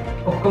එකේ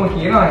ඔක්කොම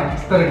කියනවා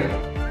විස්තරට.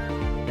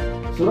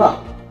 සුරා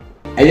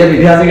ඇයි අපි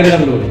ඉතිහාසය ඉගෙන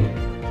ගන්න ඕනේ?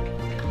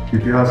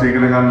 ඉතිහාසය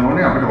ඉගෙන ගන්න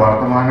ඕනේ අපිට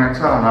වර්තමානයක්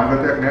සහ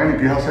අනාගතයක් නැහැ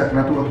ඉතිහාසයක්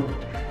නැතුව.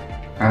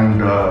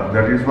 And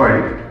that is why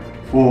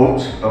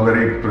Forbes, a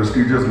very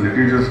prestigious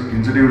litigious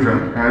institution,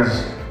 has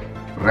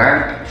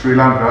ranked Sri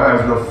Lanka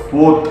as the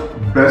 4th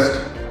best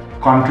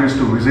countries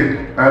to visit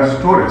as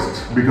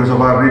tourists because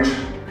of our rich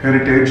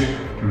heritage,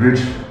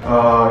 rich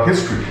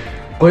history.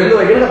 කොහෙන්ද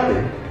ඉගෙන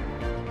ගත්තේ?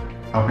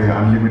 අපේ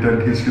unlimited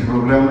history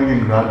program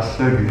එකෙන් Raj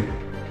සර්ගේ.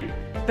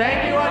 Thank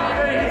you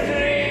unlimited history.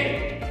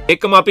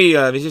 එකම අපි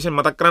විශේෂයෙන්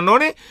මතක් කරන්න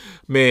ඕනේ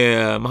මේ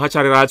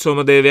මහාචාර්ය Raj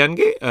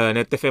සෝමදේවයන්ගේ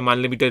Neth FM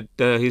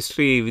unlimited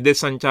history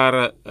විදේශ සංචාර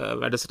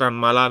වැඩසටහන්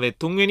මාලාවේ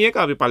 3 වෙනි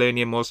එක. අපි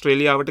පළවෙනියෙන්ම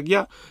ඕස්ට්‍රේලියාවට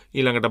ගියා.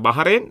 ඊළඟට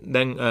බහරේන්.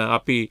 දැන්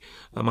අපි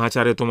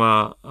මහාචාර්යතුමා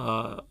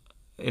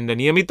එන්න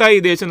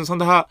නියමිතයි දේශන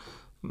සඳහා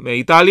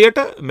ඉතාලියට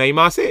මැයි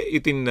මාසේ.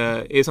 ඉතින්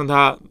ඒ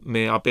සඳහා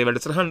මේ අපේ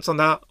වැඩසටහන්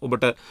සඳහා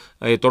ඔබට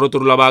ඒ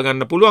තොරතුරු ලබා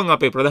ගන්න පුළුවන්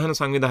අපේ ප්‍රධාන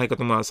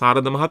සංවිධායකතුමා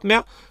සාරද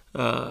මහත්මයා.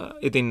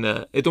 ඉතින්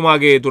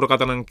එතුමාගේ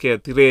දුරකථන අංකය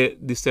තිරේ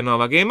දිස්සෙනවා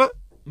වගේම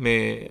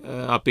මේ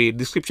අපි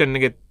ඩිස්ක්‍රිප්ෂන්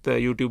එකෙත්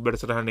YouTube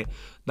වැඩසටහනේ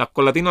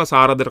දක්වලා තිනවා.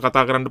 සාරදට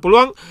කතා කරන්න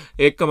පුළුවන්.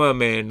 ඒකම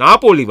මේ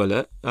නාපෝලි වල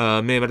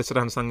මේ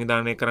වැඩසටහන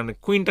සංවිධානය කරන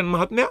ක්වින්ටන්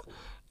මහත්මයා.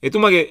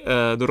 එතුමගේ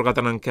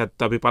දුරකථන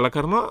අංකයත් අපි පළ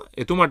කරනවා.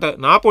 එතුමට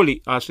නාපොලි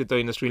ආශ්‍රිතව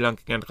ඉන්න ශ්‍රී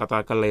ලාංකිකයන්ට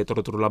කතා කරලා ඒ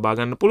තොරතුරු ලබා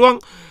ගන්න පුළුවන්.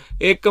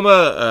 ඒකම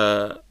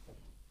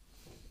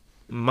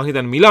මම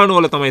හිතන්නේ මිලානෝ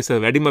වල තමයි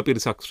වැඩිම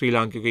පිරිසක් ශ්‍රී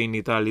ලාංකිකයෝ ඉන්න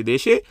ඉතාලි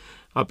දේශේ.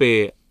 අපේ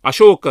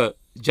අශෝක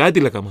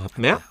ජයතිලක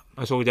මහත්මයා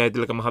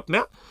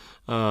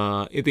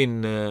ඉතින්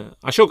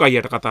අශෝක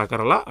අයියට කතා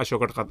කරලා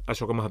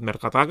අශෝක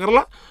මහත්මයාට කතා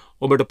කරලා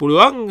ඔබට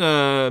පුළුවන්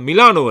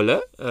මිලානෝ වල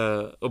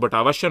ඔබට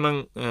අවශ්‍ය නම්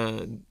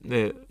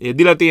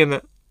යෙදිලා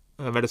තියෙන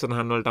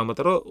වැඩසටහන් වලට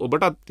අමතරව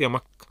ඔබටත්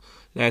යමක්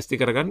ලෑස්ති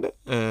කරගන්න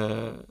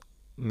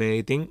මේ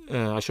ඉතින්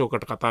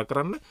අශෝකට කතා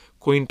කරන්න,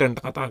 ක්වින්ටන්ට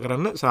කතා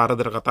කරන්න,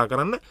 සාරදට කතා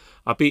කරන්න.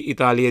 අපි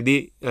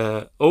ඉතාලියේදී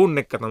ඔවුන්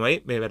එක්ක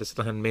තමයි මේ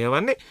වැඩසටහන්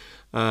මෙහෙවන්නේ.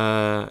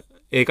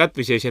 ඒකත්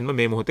විශේෂයෙන්ම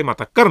මේ මොහොතේ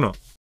මතක් කරනවා.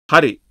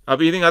 හරි.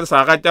 අපි ඉතින් අද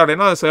සාකච්ඡාවට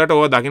එනවා. සර්ට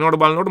ඕවා දකින්නකොට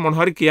බලනකොට මොන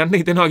හරි කියන්න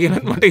හිතෙනවා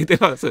කියලා මට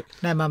හිතෙනවා සර්.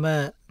 නෑ මම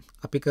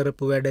අපි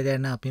කරපු වැඩ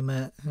ගැන අපිම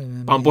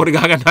පම්පෝරි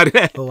ගහ ගන්න හරි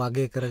නෑ. ඔව්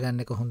වගේ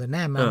කරගන්න එක හොඳ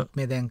නෑ. මම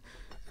මේ දැන්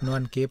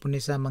නුවන් කියපු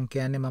නිසා මම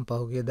කියන්නේ මම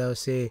පහුගිය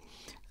දවසේ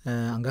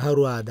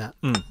අඟහරුවාදා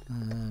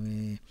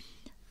මේ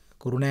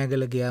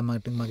කුරුණෑගල ගියා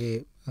මගේ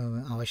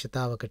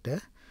අවශ්‍යතාවකට.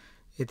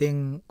 ඉතින්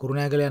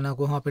කුරුණෑගල යනවා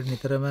කොහොම අපිට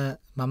නිතරම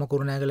මම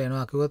කුරුණෑගල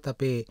යනවා කිව්වොත්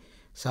අපේ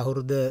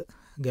සහෘද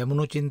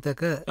ගැමුණු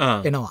චින්තක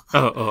එනවා.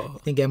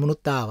 ඉතින්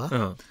ගැමුණුත් ආවා.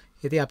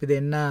 ඉතින් අපි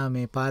දෙන්න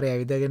මේ පාරේ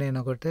ඇවිදගෙන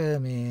එනකොට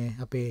මේ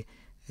අපේ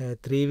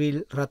ත්‍රිවිල්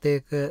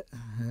රථයක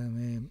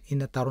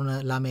ඉන්න තරුණ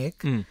ළමෙක්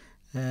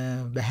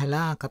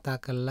බැහැලා කතා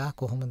කළා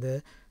කොහොමද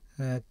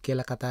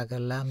කියලා කතා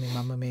කරලා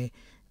මම මේ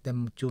දැන්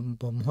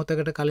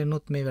මොහොතකට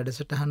කලිනුත් මේ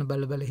වැඩසටහන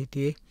බල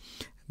හිටියේ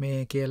මේ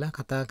කියලා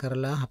කතා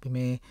කරලා අපි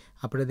මේ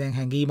අපිට දැන්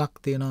හැඟීමක්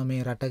තියෙනවා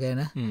මේ රට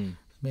ගැන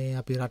මේ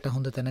අපි රට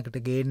හොඳ තැනකට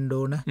ගේන්න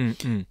ඕන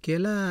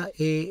කියලා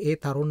ඒ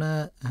තරුණ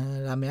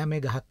ළමයා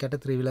මේ ගහක්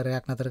යට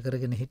ත්‍රිවිලරයක් නතර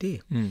කරගෙන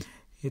හිටියේ.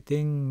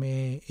 ඉතින්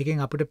මේ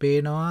එකෙන් අපිට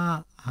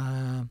පේනවා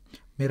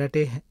මේ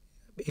රටේ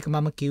ඒක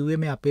මම කිව්වේ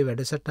මේ අපේ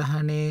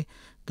වැඩසටහනේ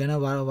ගැන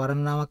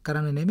වර්ණනාවක්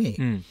කරන්න නෙමෙයි.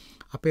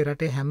 අපේ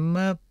රටේ හැම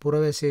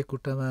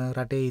පුරවැසියෙකුටම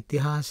රටේ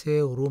ඉතිහාසය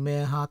උරුමය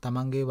හා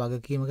තමන්ගේ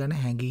වගකීම ගැන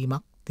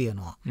හැඟීමක්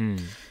තියෙනවා.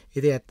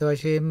 ඉතින් ඇත්ත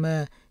වශයෙන්ම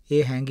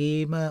ඒ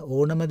හැඟීම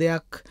ඕනම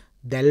දෙයක්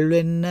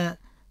දැල්වෙන්න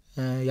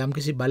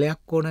යම්කිසි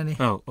බලයක් ඕනනේ.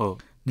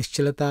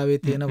 නිශ්චලතාවයේ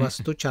තියෙන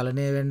වස්තු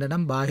චලනය වෙන්න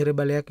නම් බාහිර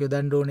බලයක්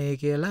යොදන්න ඕනේ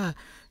කියලා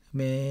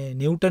මේ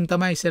නිව්ටන්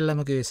තමයි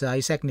ඉස්සෙල්ලම කිව්වේ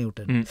අයිසැක්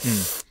නිව්ටන්.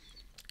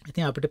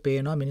 ඉතින් අපිට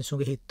පේනවා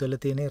මිනිස්සුන්ගේ හිතවල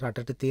තියෙන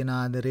රටට තියෙන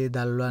ආදරේ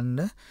දල්වන්න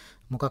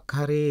මොකක්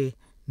හරි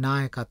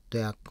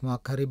නායකත්වයක්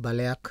මොකක් හරි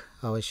බලයක්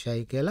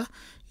අවශ්‍යයි කියලා.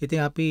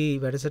 ඉතින් අපි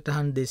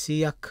වැඩසටහන්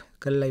 200ක්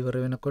කළා ඉවර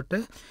වෙනකොට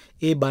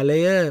ඒ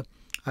බලය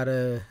අර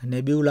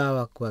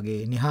නෙබියුලාවක්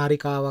වගේ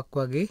නිහාරිකාවක්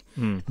වගේ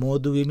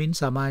මෝදු විමින්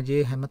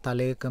සමාජයේ හැම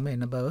තලයකම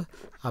එන බව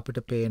අපිට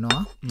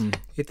පේනවා.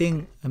 ඉතින්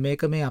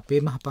මේක මේ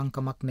අපේම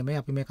හපංකමක් නෙමෙයි.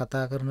 අපි මේ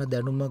කතා කරන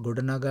දැනුම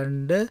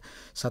ගොඩනගන්න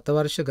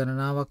සතවර්ෂ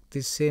ගණනාවක්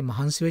තිස්සේ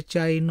මහන්සි වෙච්ච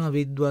අය ඉන්නවා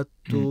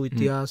විද්වත්තු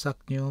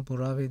ඉතිහාසඥයෝ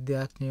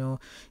පුරාවිද්‍යාඥයෝ.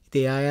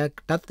 ඉතින්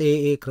අයටත්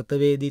ඒ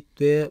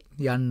කෘතවේදීත්වය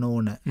යන්න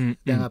ඕන.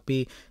 දැන් අපි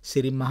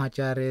සිරි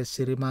මහාචාර්ය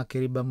සිරිමා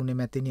කිරිබමුණේ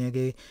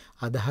මැතිණියගේ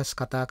අදහස්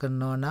කතා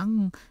කරනවා නම්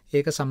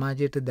ඒක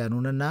සමාජයට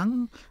දැනුණ නම්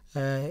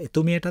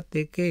එතුමියටත්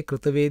ඒකේ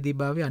කෘතවේදී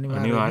භාවය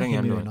අනිවාර්යයෙන්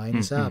හිමි වෙනවා. ඒ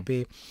නිසා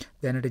අපේ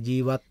දැනට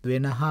ජීවත්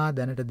වෙන හා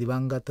දැනට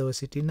දිවංගතව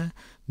සිටින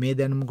මේ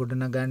දැනුම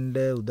ගොඩනගන්න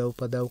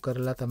උදව්පදව්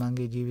කරලා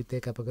තමන්ගේ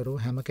ජීවිතය කැප කරව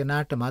හැම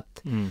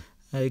කෙනාටමත්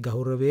ඒ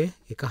ගෞරවය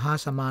එක හා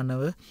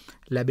සමානව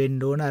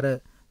ලැබෙන්න ඕන. අර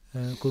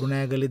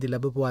කුරුණෑගලදී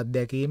ලැබපු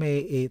අත්දැකීම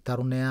ඒ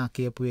තරුණයා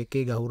කියපු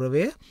එකේ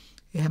ගෞරවය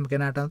හැම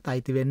කෙනාටත්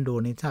අයිති වෙන්න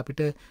ඕනේ.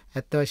 අපිට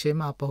ඇත්ත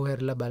වශයෙන්ම අපහු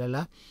හැරලා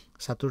බලලා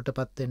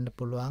සතුටටපත් වෙන්න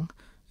පුළුවන්.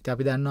 ඉතින්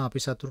අපි දන්නවා අපි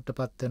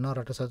සතුටටපත් වෙනවා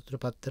රට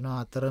සතුටටපත් වෙනවා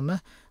අතරම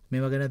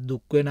මේව ගැන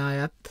දුක් වෙන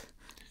අයත්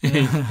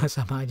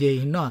සමාජයේ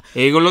ඉන්නවා.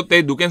 ඒගොල්ලොත්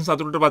ඒ දුකෙන්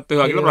සතුටටපත්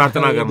වේවා කියලා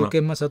ප්‍රාර්ථනා කරනවා.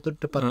 දුකෙන්ම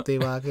සතුටටපත්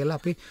වේවා කියලා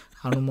අපි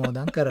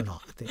අනුමෝදන්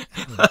කරනවා.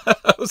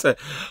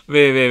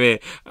 වේ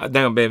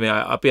දැන් මේ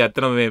අපි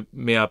ඇත්තටම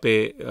මේ අපේ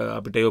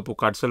අපිට යොපු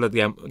කට්සල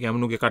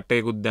ගැමුණුගේ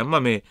කට්ටයකුත්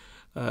දැම්මා මේ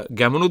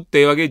ගැමුණුත්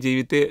ඒ වගේ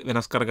ජීවිතය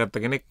වෙනස් කරගත්ත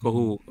කෙනෙක්.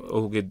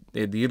 ඔහුගේ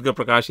ඒ දීර්ඝ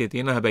ප්‍රකාශය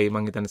තියෙනවා. හැබැයි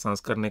මම හිතන්නේ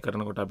සංස්කරණය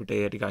කරනකොට අපිට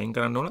ඒ ටික අයින්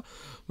කරන්න ඕන.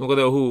 මොකද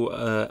ඔහු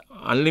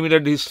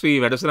අන්ලිමිටඩ් හිස්ටරි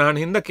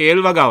වැඩසටහන හින්දා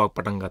කේල් වගාවක්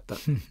පටන් ගත්තා.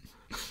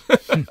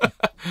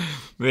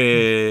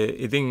 මේ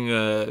ඉතින්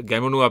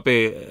ගැමුණු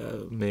අපේ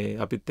මේ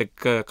අපිත්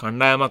එක්ක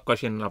කණ්ඩායමක්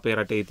වශයෙන් අපේ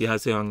රටේ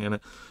ඉතිහාසය ගැන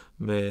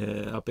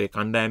මේ අපේ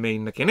කණ්ඩායමේ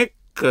ඉන්න කෙනෙක්.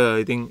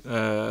 ඉතින්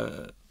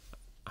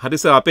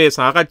හරිස අපේ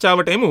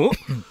සාකච්ඡාවට එමු.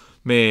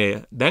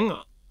 මේ දැන්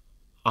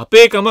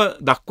අපේකම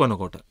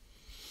දක්වනකොට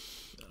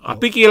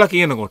අපි කියලා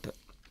කියනකොට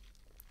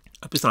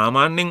අපි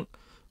සාමාන්‍යයෙන්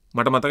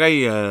මට මතකයි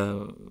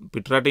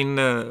පිටරට ඉන්න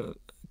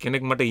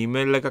කෙනෙක් මට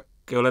ඊමේල් එකක්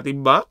එවලා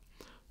තිබ්බා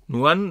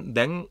නුවන්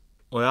දැන්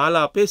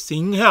ඔයාලා අපේ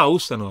සිංහ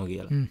අවුස්සනවා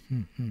කියලා.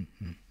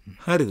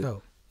 හරිද?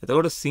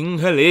 එතකොට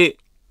සිංහලේ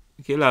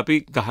කියලා අපි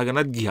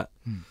ගහගෙනත් ගියා.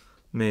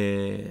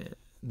 මේ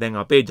දැන්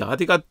අපේ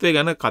ජාතිකත්වය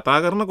ගැන කතා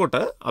කරනකොට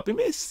අපි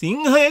මේ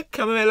සිංහයෙක්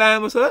හැම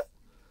වෙලාවෙම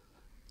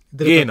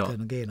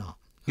ගේනවා.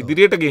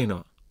 ඉදිරියට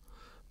ගේනවා.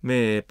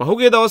 මේ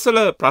පහුගිය දවස්වල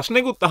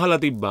ප්‍රශ්නෙකුත්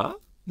අහලා තිබ්බා.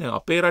 දැන්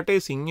අපේ රටේ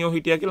සිංහයෝ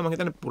හිටියා කියලා මම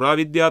හිතන්නේ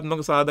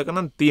පුරාවිද්‍යාත්මක සාධක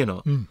නම්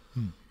තියෙනවා.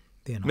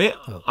 මේ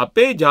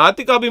අපේ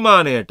ජාතික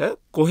අභිමානයට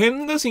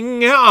කොහෙන්ද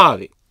සිංහයා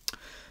ආවේ?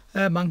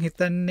 මං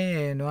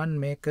හිතන්නේ නුවන්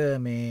මේක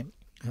මේ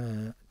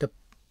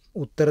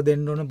උත්තර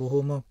දෙන්න ඕන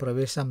බොහොම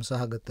ප්‍රවේශම්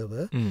සහගතව.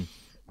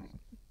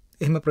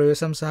 එහෙම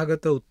ප්‍රවේශම්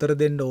සහගත උත්තර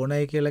දෙන්න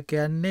ඕනයි කියලා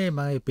කියන්නේ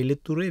මම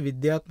පිළිතුරේ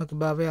විද්‍යාත්මක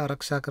භාවය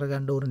ආරක්ෂා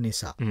කරගන්න ඕන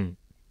නිසා.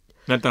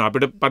 නැත්නම්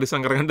අපිට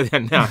පරිසම් කරගන්න දෙයක්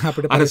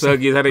නැහැ. අර සර්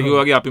ගියතර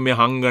කිව්වාගේ අපි මේ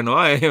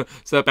හංගනවා.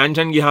 සර්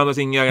පෙන්ෂන් ගියාම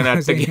සිංහයා ගැන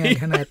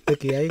ඇත්ත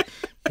කියයි.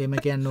 එහෙම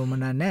කියන්න ඕම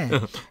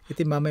නැහැ.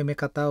 ඉතින් මම මේ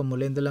කතාව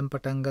මුලින් ඉඳලම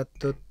පටන්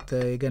ගත්තොත්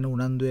ඒ ගැන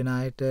උනන්දු වෙන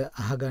අයට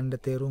අහගන්න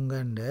තේරුම්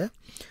ගන්න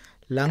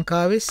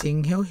ලංකාවේ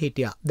සිංහයෝ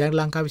හිටියා. දැන්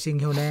ලංකාවේ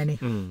සිංහයෝ නැහැනේ.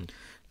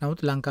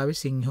 නමුත් ලංකාවේ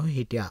සිංහයෝ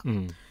හිටියා.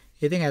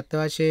 ඉතින් ඇත්ත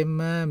වශයෙන්ම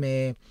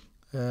මේ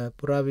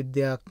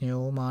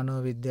පුරාවිද්‍යාඥයෝ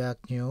මානව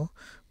විද්‍යාඥයෝ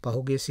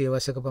පහුගිය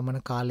සියවසක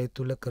පමණ කාලය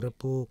තුල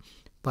කරපු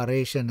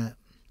පර්යේෂණ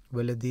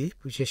වලදී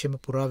විශේෂයෙන්ම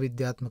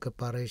පුරාවිද්‍යාත්මක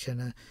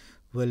පර්යේෂණ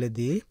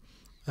වලදී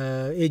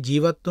ඒ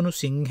ජීවත් වුණු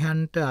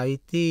සිංහයන්ට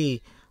අයිති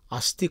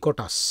අස්ථි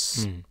කොටස්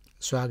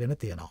සොයාගෙන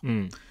තියෙනවා.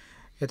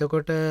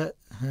 එතකොට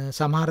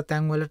සමහර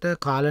තැන්වලට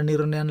කාල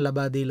නිර්ණයන්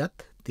ලබා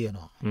දීලත්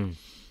තියෙනවා.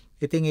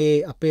 ඉතින් ඒ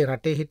අපේ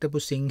රටේ හිටපු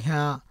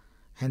සිංහයා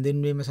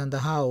හැඳින්වීම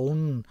සඳහා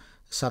ඔවුන්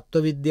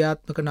සත්ව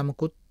විද්‍යාත්මක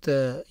නමකුත්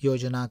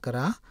යෝජනා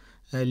කරා.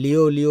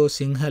 ලියෝ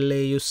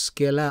සිංහලේයුස්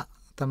කියලා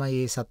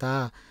තමයි ඒ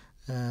සතා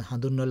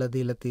හඳුන්වලා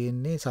දීලා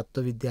තියෙන්නේ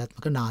සත්ව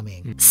විද්‍යාත්මක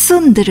නාමයෙන්.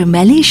 සුන්දර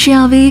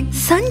මැලේසියාවේ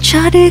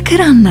සංචාරය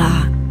කරන්න.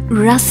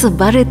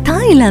 රසබර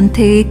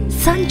තායිලන්තයේ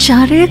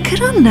සංචාරය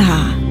කරන්න.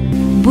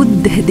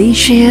 බුද්ධ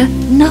දේශය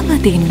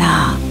නවතින්න.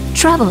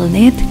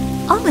 travelnet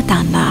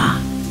අමතන්න.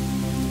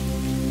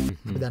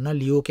 දන්නවා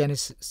ලියෝ කියන්නේ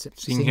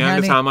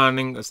සිංහයාට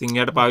සාමාන්‍යයෙන්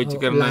සිංහයාට පාවිච්චි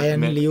කරන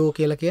ලයන් ලියෝ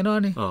කියලා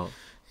කියනවනේ.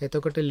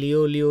 එතකොට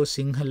ලියෝ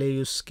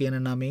සිංහලයුස් කියන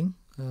නමින්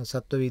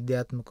සත්ව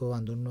විද්‍යාත්මකව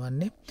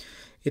හඳුන්වන්නේ.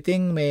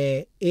 ඉතින්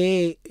මේ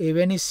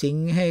එවැනි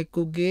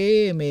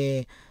සිංහයෙකුගේ මේ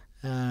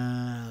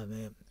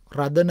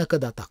රදනක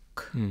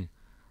දතක්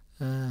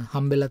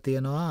හම්බෙලා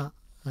තියෙනවා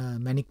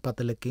මැණික්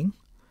පතලකින්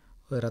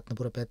ඔය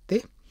රත්නපුර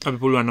පැත්තේ. අපි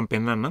පුළුවන් නම්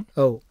පෙන්වන්නම්.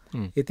 ඔව්.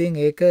 ඉතින්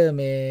ඒක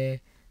මේ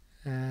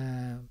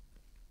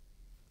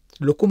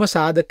ලොකුම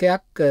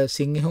සාධකයක්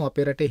සිංහයෝ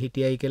අපේ රටේ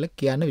හිටියයි කියලා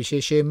කියන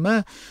විශේෂයෙන්ම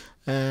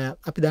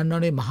අපි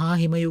දන්නවනේ මහා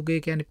හිම යුගය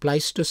කියන්නේ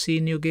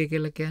ප්ලයිස්ටොසීන් යුගය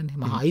කියලා කියන්නේ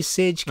මහා අයිස්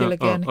ඒජ්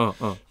කියලා කියන්නේ.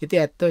 ඉතින්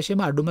ඇත්ත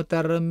වශයෙන්ම අඩුම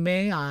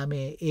තරමේ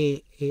මේ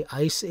ඒ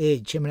අයිස්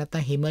ඒජ් එහෙම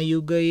නැත්නම් හිම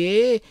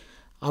යුගයේ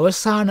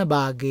අවසාන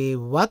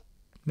භාගයේවත්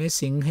මේ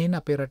සිංහයන්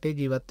අපේ රටේ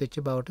ජීවත් වෙච්ච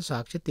බවට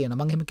සාක්ෂි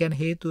තියෙනවා. මම එහෙම කියන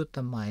හේතුව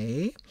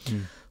තමයි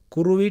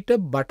කුරුවිට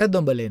බට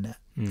දොඹලෙන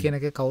කියන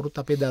එක කවුරුත්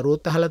අපේ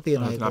දරුවොත් අහලා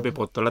තියෙනවා. අපේ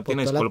පොත්වල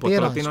තියෙන ඉස්කෝල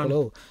පොත්වල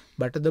තියෙනවා.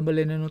 බට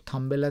දොඹලෙනුත්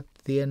හම්බෙලා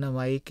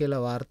තියෙනවයි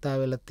කියලා වාර්තා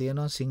වෙලා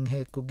තියෙනවා.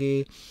 සිංහෙකුගේ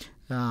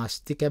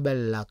අස්ති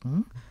කැබැල්ලක්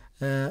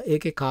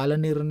ඒකේ කාල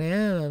නිර්ණය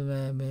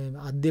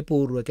අධ්‍ය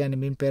පූර්ව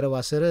කියන්නේ මින් පෙර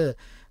වසර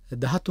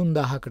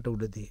 13000කට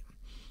උඩදී.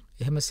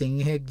 එහෙම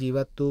සිංහෙක්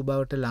ජීවත් වූ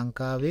බවට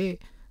ලංකාවේ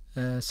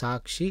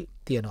සාක්ෂි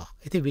තියෙනවා.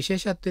 ඉතින්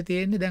විශේෂත්වය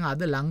තියෙන්නේ දැන්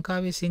අද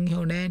ලංකාවේ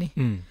සිංහයෝ නැහැනේ.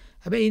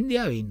 හැබැයි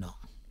ඉන්දියාවේ ඉන්නවා.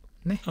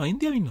 නේ?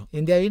 ඉන්දියාවේ ඉන්නවා.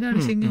 ඉන්දියාවේ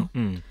ඉන්නවනේ සිංහයෝ.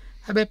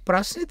 හැබැයි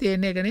ප්‍රශ්නේ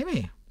තියෙන්නේ ඒක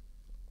නෙමෙයි.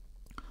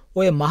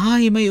 ඔය මහා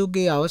හිම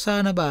යුගයේ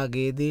අවසාන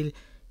භාගයේදී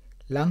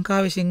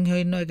ලංකාවේ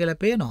සිංහයෝ ඉන්නවා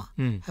කියලා පේනවා.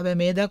 හැබැයි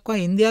මේ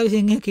දක්වා ඉන්දියාවේ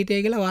සිංහෙක්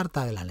හිටියයි කියලා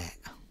වාර්තා වෙලා නැහැ.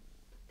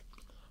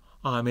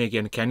 මේ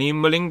කියන්නේ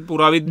කැනීම් වලින්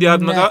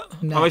පුරාවිද්‍යාත්මක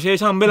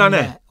අවශේෂ හම්බෙලා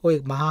නැහැ. ඔය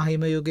මහා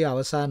හිම යුගයේ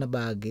අවසාන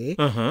භාගයේ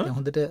දැන්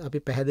හොඳට අපි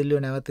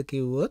පැහැදිලිව නැවත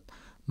කිව්වොත්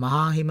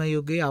මහා හිම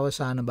යුගයේ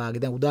අවසාන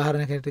භාගයේ දැන්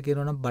උදාහරණයකට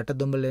කියනවා නම් බට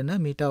දොඹලෙන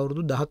මීට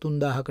අවුරුදු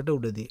 13000කට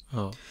උඩදී.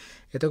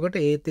 එතකොට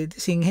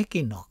ඒතෙදි සිංහෙක්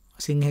ඉන්නවා.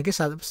 සිංහෙගේ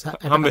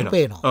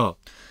හම්බෙනවා.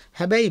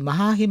 හැබැයි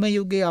මහා හිම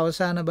යුගයේ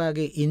අවසාන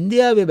භාගයේ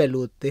ඉන්දියාවේ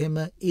බැලුවොත් එහෙම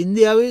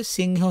ඉන්දියාවේ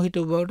සිංහෝ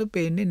හිටු බවට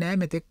පේන්නේ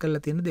නැහැ මෙතෙක්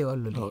කරලා තියෙන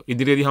දේවල් වල.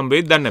 ඉදිරියේදී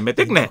හම්බෙයිද දන්නේ නැහැ.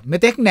 මෙතෙක් නැහැ.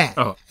 මෙතෙක්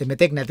නැහැ.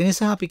 මෙතෙක් නැති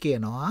නිසා අපි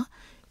කියනවා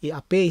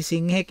අපේ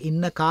සිංහෙක්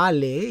ඉන්න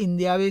කාලේ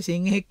ඉන්දියාවේ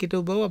සිංහෙක්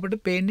හිටු බව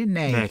අපිට පේන්නේ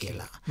නැහැ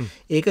කියලා.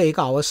 ඒක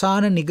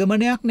අවසාන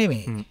නිගමනයක්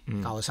නෙමෙයි.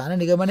 අවසාන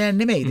නිගමනයක්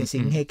නෙමෙයි. ඉතින්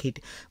සිංහෙක්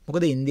හිටි.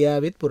 මොකද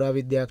ඉන්දියාවෙත්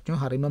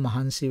පුරාවිද්‍යාඥයෝ හරිම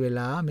මහන්සි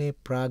වෙලා මේ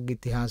ප්‍රාග්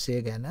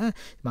ඉතිහාසය ගැන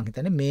මම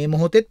හිතන්නේ මේ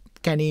මොහොතේ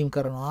කැනීම්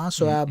කරනවා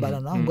සොයා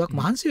බලනවා උගක්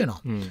මහන්සි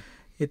වෙනවා.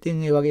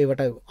 ඉතින් ඒ වගේ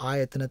ඒවට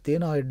ආයතන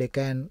තියෙනවා. ඔය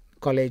ඩෙකන්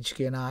කොලෙජ්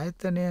කියන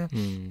ආයතනය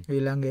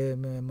ඊළඟේ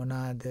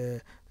මොනවාද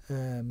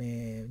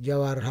මේ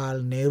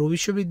ජවහර්ලාල් නේරු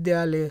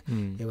විශ්වවිද්‍යාලය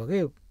ඒ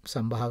වගේ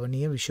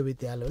සම්භාවනීය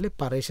විශ්වවිද්‍යාලවල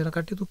පර්යේෂණ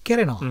කටයුතු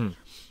කරනවා.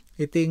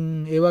 ඉතින්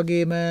ඒ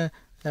වගේම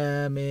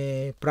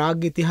මේ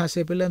ප්‍රාග්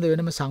ඉතිහාසය පිළිබඳ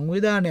වෙනම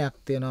සංවිධානයක්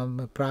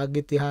තියෙනවා.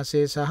 ප්‍රාග්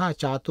ඉතිහාසය සහ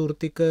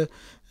චාතුර්තික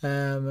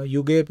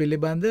යුගය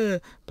පිළිබඳ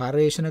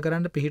පර්යේෂණ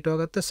කරන්න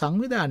පිහිටුවාගත්ත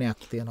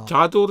සංවිධානයක් තියෙනවා.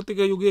 චාතුර්තික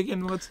යුගය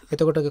කියන්නේ මොකක්ද?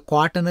 එතකොට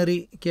ක්වාටනරි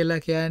කියලා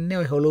කියන්නේ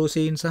ඔය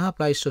හොලෝසීන් සහ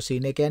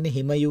ප්ලයිස්ටොසීන්. ඒ කියන්නේ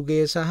හිම යුගය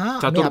සහ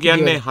චතුර්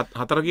කියන්නේ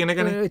හතර කියන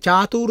එකනේ.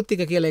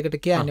 චාතුර්තික කියලා ඒකට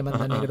කියන්නේ. මම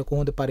දන්නේ ඒකට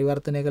කොහොමද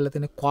පරිවර්තනය කරලා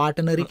තියෙන්නේ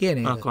ක්වාටනරි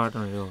කියන එක.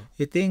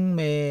 ඉතින්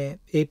මේ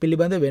ඒ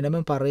පිළිබඳ වෙනම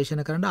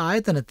පර්යේෂණ කරන්න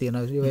ආයතන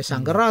තියෙනවා. ඒ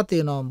සංග්‍රහ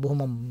තියෙනවා.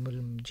 බොහොම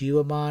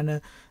ජීවමාන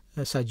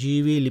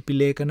සජීවී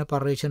ලිපිලේඛන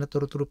පර්යේෂණ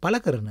තොරතුරු පළ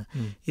කරන.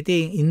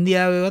 ඉතින්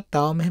ඉන්දියාවේවත්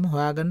තාම එහෙම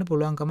හොයාගන්න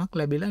පුළුවන් කමක්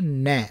ලැබිලා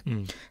නැහැ.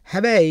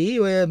 හැබැයි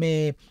ඔය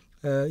මේ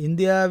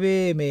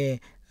ඉන්දියාවේ මේ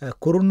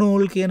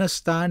කුරුනූල් කියන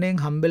ස්ථානයෙන්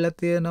හම්බෙලා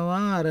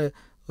තියෙනවා අර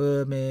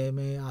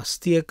මේ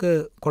අස්තියක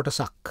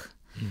කොටසක්.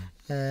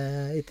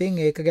 ඉතින්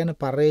ඒක ගැන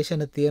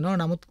පර්යේෂණ තියෙනවා.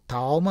 නමුත්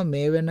තාම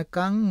මේ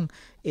වෙනකන්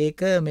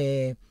ඒක මේ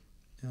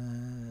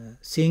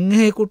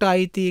සිංහෙකුට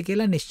අයිති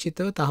කියලා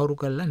නිශ්චිතව තහවුරු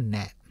කරලා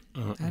නැහැ.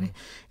 හරි.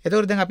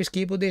 එතකොට දැන් අපි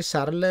කීපු දේ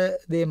සරල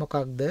දේ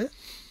මොකක්ද?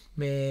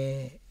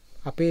 මේ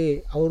අපේ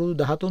අවුරුදු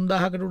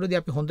 13000කට උඩදී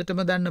අපි හොඳටම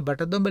දන්න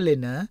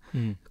බටදොඹලෙන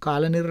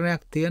කාල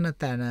නිර්ණයක් තියෙන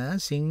තැන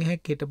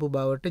සිංහෙක් හිටපු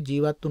බවට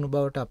ජීවත් වුණු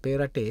බවට අපේ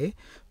රටේ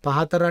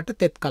පහත රට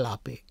තෙත්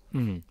කලාපේ.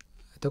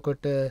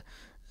 එතකොට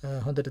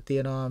හොඳට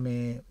තියෙනවා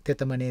මේ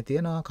තෙතමනේ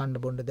තියෙනවා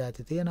කණ්ඩ බොණ්ඩ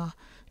දාති තියෙනවා.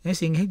 මේ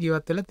සිංහෙක්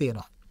ජීවත් වෙලා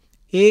තියෙනවා.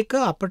 ඒක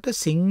අපට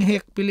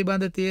සිංහෙක්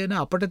පිළිබඳ තියෙන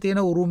අපට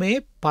තියෙන උරුමේ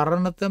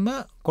පරණතම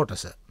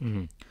කොටස.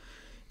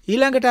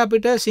 ඊළඟට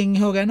අපිට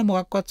සිංහයෝ ගැන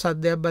මොකක්වත්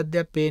සද්දයක්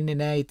බද්දයක් පේන්නේ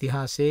නැහැ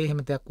ඉතිහාසයේ. එහෙම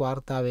දෙයක්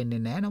වාර්තා වෙන්නේ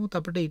නැහැ. නමුත්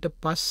අපිට ඊට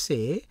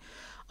පස්සේ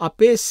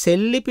අපේ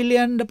සෙල්ලි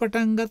පිළියන්න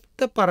පටන්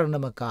ගත්ත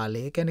පරණම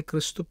කාලේ. ඒ කියන්නේ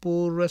ක්‍රිස්තු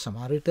පූර්ව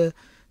සමහර විට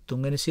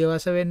 3 වෙනි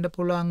සියවස වෙන්න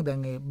පුළුවන්.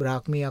 දැන් ඒ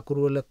බ්‍රාහ්මී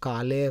අකුරු වල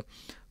කාලය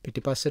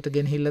පිටිපස්සට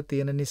ගෙනහිල්ලා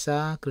තියෙන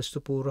නිසා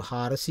ක්‍රිස්තු පූර්ව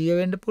 400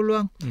 වෙන්න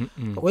පුළුවන්.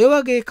 ඔය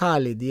වගේ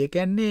කාලෙදී ඒ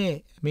කියන්නේ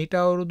මීට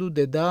අවුරුදු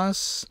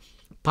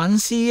 2500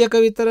 500ක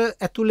විතර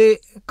ඇතුලේ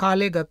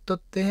කාලේ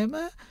ගත්තොත් එහෙම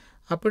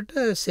අපිට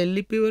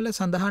සෙල්ලිපිවල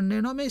සඳහන්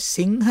වෙනවා මේ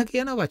සිංහ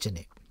කියන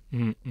වචනේ.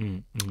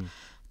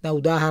 දැන්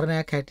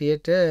උදාහරණයක්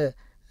හැටියට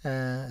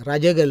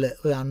රජගල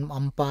ඔය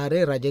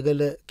අම්පාරේ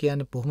රජගල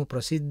කියන්නේ බොහොම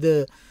ප්‍රසිද්ධ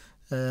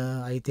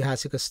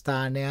ඓතිහාසික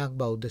ස්ථානයක්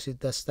බෞද්ධ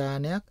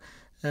සිද්ධාස්ථානයක්.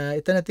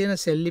 එතන තියෙන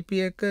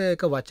සෙල්ලිපියක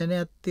එක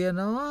වචනයක්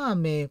තියෙනවා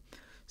මේ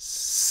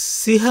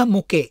සිංහ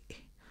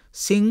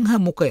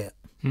මුඛය.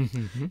 ඒ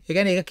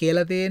කියන්නේ ඒක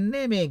කියලා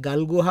තියෙන්නේ මේ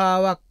ගල්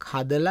ගුහාවක්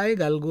හදලයි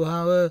ගල්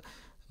ගුහාව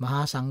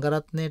මහා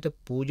සංඝරත්නයට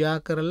පූජා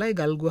කරලයි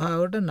ගල්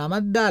ගුහාවට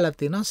නමක් දාලා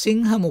තියෙනවා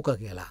සිංහ මුඛ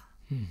කියලා.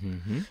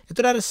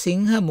 එතකොට අර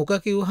සිංහ මුඛ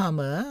කිව්වහම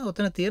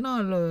ඔතන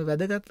තියෙනවා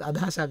වැදගත්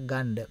අදහසක්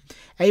ගන්න.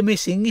 ඇයි මේ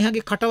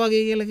සිංහයාගේ කට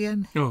වගේ කියලා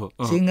කියන්නේ?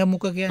 සිංහ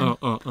මුඛ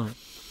කියන්නේ.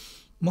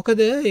 මොකද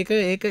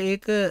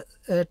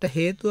ඒකට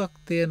හේතුවක්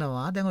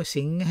තියෙනවා. දැන් ඔය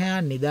සිංහයා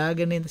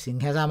නිදාගෙන ඉඳ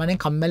සිංහයා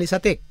සාමාන්‍යයෙන් කම්මැලි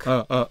සතෙක්.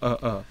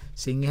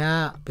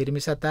 සිංහයා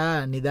පිරිමි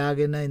සතා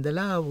නිදාගෙන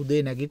ඉඳලා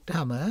උදේ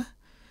නැගිට්ටාම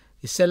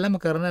ඉස්සෙල්ලම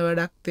කරන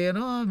වැඩක්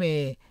තියෙනවා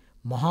මේ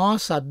මහා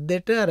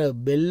සද්දෙට අර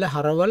බෙල්ල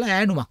හරවල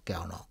ඈනුමක්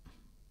යවනවා.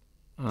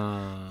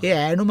 ඒ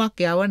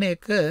ඈනුමක් යවන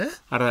එක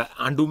අර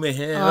අඬු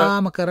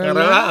මෙහෙම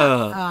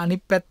කරලා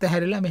අනිත් පැත්ත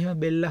හැරිලා මෙහෙම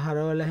බෙල්ල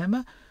හරවල හැම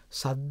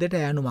සද්දෙට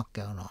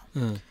ඈනුමක් යවනවා.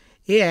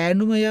 ඒ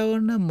ඈනුම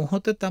යවන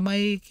මොහොත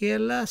තමයි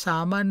කියලා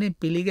සාමාන්‍යයෙන්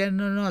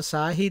පිළිගන්වනවා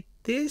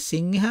සාහිත්‍යයේ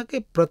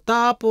සිංහයාගේ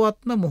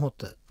ප්‍රතාපවත්ම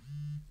මොහොත.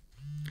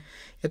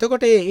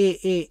 එතකොට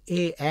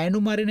ඒ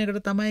ඈනුම අරින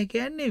එකට තමයි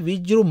කියන්නේ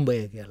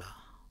විජෘම්භය කියලා.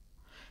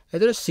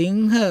 එතකොට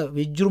සිංහ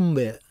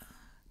විජෘම්භය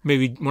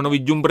මේ මොන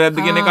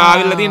විජෘම්භයක්ද කියන එක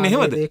ආවිල්ලා තියෙන්නේ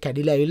එහෙමද? ඒ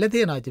කැඩිලා ඇවිල්ලා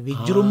තියෙනවා. ඉතින්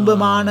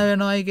විජෘම්භමාන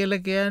වෙනවයි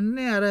කියලා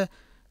කියන්නේ අර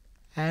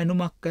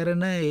ඈනුමක්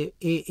කරන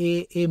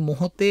ඒ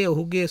මොහොතේ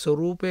ඔහුගේ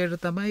ස්වරූපයට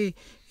තමයි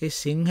ඒ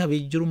සිංහ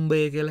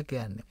විජෘම්භය කියලා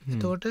කියන්නේ.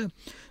 එතකොට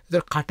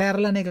කට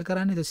ඇරලා එක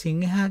කරන්නේ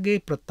සිංහයාගේ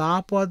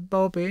ප්‍රතාපවත්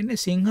බව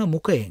පේන්නේ සිංහ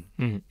මුඛයෙන්.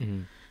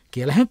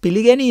 කියලා හැම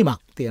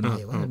පිළිගැනීමක්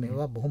තියෙනවා.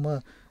 මේවා බොහොම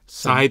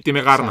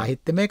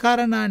සාහිත්‍යමය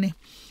කාරණානේ.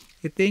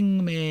 ඉතින්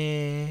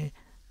මේ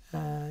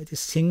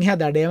සිංහයා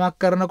දඩයමක්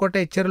කරනකොට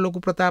එච්චර ලොකු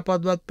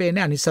ප්‍රතාපවත්වත්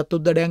පේන්නේ අනිත්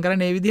සතුත් දඩයම්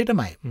කරන්නේ ඒ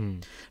විදිහටමයි.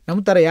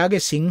 නමුත් අර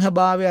යාගේ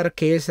සිංහභාවය අර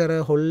කේසර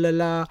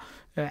හොල්ලලා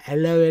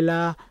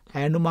ඇලවෙලා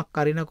ඈනුමක්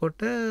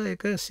අරිනකොට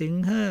ඒක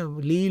සිංහ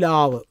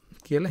ලීලාව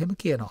කියලා එහෙම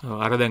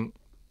කියනවා. අර දැන්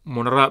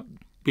මොනරා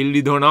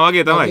පිල්ලි දොනවා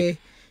වගේ තමයි.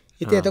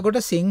 ඉතින්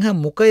එතකොට සිංහ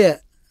මුඛය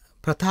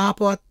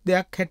ප්‍රතාපවත්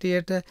දෙයක්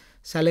හැටියට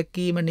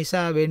සැලකීම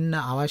නිසා වෙන්න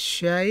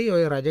අවශ්‍යයි.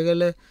 ඔය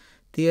රජගල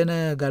තියෙන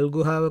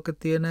ගල්ගුහාවක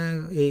තියෙන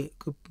ඒ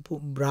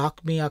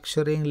බ්‍රාහ්මී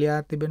අක්ෂරයෙන්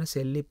ලියා තිබෙන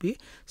සෙල්ලිපි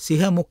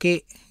සිහ මුඛේ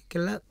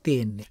කියලා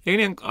තියෙන්නේ. ඒ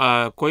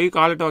කියන්නේ කොයි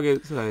කාලෙට වගේ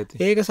සාහිත්‍ය?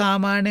 ඒක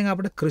සාමාන්‍යයෙන්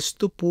අපිට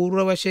ක්‍රිස්තු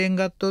පූර්ව වශයෙන්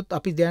ගත්තොත්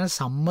අපි දැන්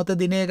සම්මත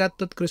දිනය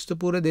ගත්තොත් ක්‍රිස්තු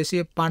පූර්ව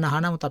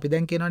 250 නමුත් අපි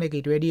දැන් කියනවානේ ඒක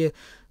ඊට වැඩිය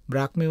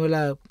බ්‍රාහ්මී වල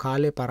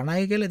කාලේ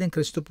පරණයි කියලා. ඉතින්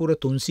ක්‍රිස්තු පූර්ව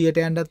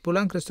 300ට යන්නත්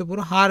පුළුවන් ක්‍රිස්තු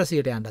පූර්ව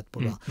 400ට යන්නත්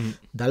පුළුවන්.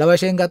 දල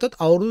වශයෙන් ගත්තොත්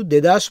අවුරුදු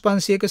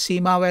 2500ක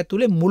සීමාව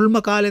ඇතුලේ මුල්ම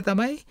කාලේ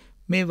තමයි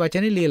මේ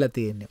වචනේ ලියලා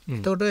තියෙන්නේ.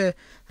 එතකොට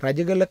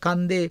රජගල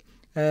කන්දේ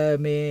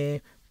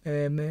මේ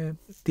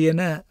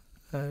තියෙන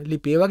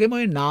ලිපිය වගේම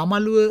ඔය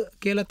නාමලුව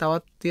කියලා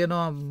තවත්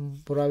තියෙනවා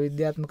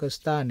පුරාවිද්‍යාත්මක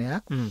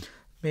ස්ථානයක්.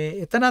 මේ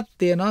එතනත්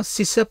තියෙනවා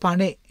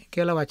සිසපනේ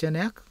කියලා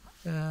වචනයක්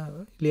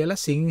ලියලා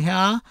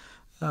සිංහයා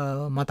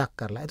මතක්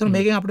කරලා. එතකොට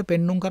මේකෙන් අපිට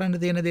පෙන්눔 කරන්න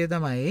තියෙන දේ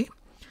තමයි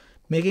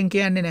මේකෙන්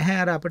කියන්නේ නැහැ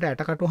අර අපිට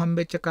ඇටකටු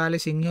හම්බෙච්ච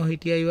කාලේ සිංහයෝ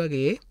හිටියයි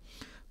වගේ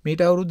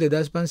මීට අවුරුදු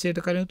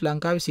 2500ට කලිනුත්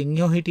ලංකාවේ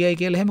සිංහයෝ හිටියයි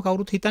කියලා එහෙම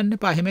කවුරුත් හිතන්න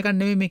එපා. එහෙම එකක්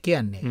නෙමෙයි මේ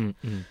කියන්නේ.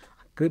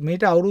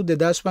 මීට අවුරුදු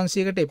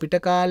 2500කට එපිට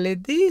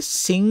කාලෙදී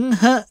සිංහ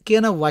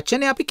කියන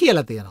වචනේ අපි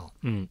කියලා තියෙනවා.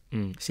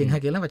 සිංහ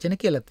කියන වචනේ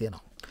කියලා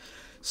තියෙනවා.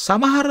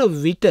 සමහර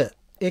විට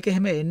ඒක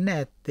එහෙම එන්න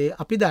ඇත්තේ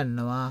අපි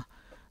දන්නවා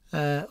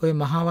ඔය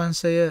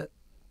මහාවංශය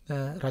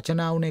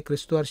රචනා වුණේ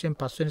ක්‍රිස්තු වර්ෂයෙන්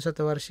 5 වෙනි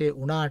සත වර්ෂයේ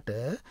වුණාට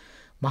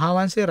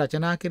මහාවංශය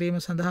රචනා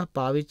කිරීම සඳහා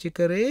පාවිච්චි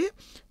කරේ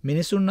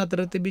මිනිසුන්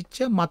අතර තිබිච්ච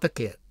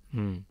මතකය.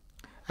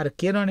 අර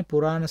කියනවනේ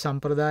පුරාණ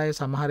සම්ප්‍රදාය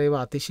සමහර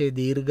ඒවා අතිශය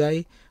දීර්ඝයි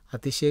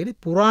අතිශය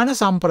පුරාණ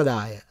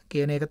සම්ප්‍රදාය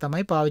කියන එක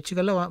තමයි පාවිච්චි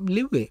කරලා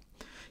ලිව්වේ.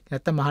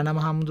 නැත්තම් මහානාම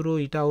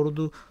හාමුදුරුවෝ ඊට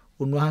අවුරුදු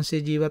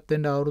උන්වහන්සේ ජීවත්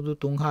වෙන්න අවුරුදු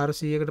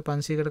 300කට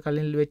 500කට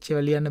කලින් වෙච්ච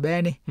ඒවා ලියන්න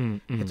බෑනේ.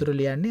 ඒතර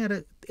ලියන්නේ අර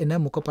එන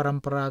මුඛ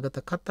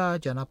පරම්පරාගත කතා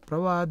ජන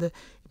ප්‍රවාද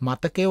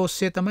මතකයේ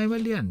ඔස්සේ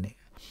තමයි ලියන්නේ.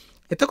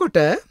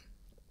 එතකොට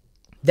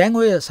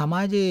දැන් ඔය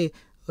සමාජයේ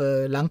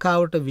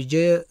ලංකාවට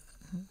විජය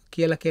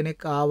කියලා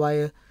කෙනෙක්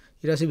ආවය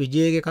ඊට පස්සේ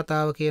විජයගේ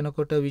කතාව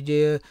කියනකොට විජය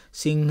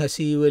සිංහ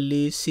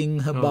සීවලි සිංහ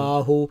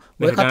බාහු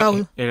ඔය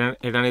කතාව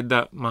එතනද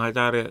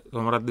මහාචාර්ය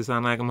සෝමරත්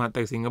දිසානායක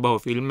මහත්තයාගේ සිංහ බාහු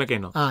ෆිල්ම් එක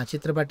එනවා.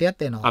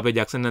 චිත්‍රපටියත් එනවා. අපේ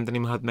ජැක්සන්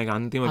ඇන්තනි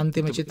මහත්මයාගේ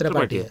අන්තිම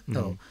චිත්‍රපටිය.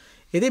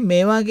 ඉතින්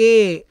මේ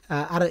වගේ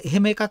අර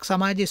එහෙම එකක්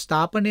සමාජයේ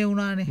ස්ථාපනය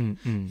වුණානේ.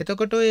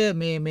 එතකොට ඔය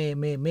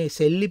මේ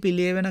සෙල්ලිපි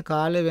ලියවෙන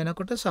කාලේ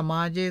වෙනකොට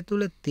සමාජය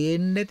තුල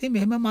තියෙන්නේ නැති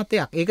මෙහෙම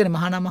මතයක්. ඒකනේ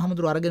මහානාම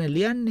හමුදුර අරගෙන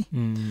ලියන්නේ.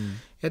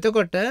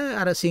 එතකොට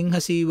අර සිංහ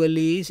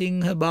සීවලි සිංහ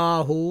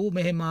බාහු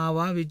මෙහෙම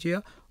ආවා විජය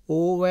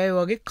ඕවැය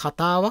වගේ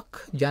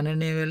කතාවක්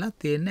ජනනය වෙලා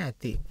තියෙන්න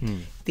ඇති.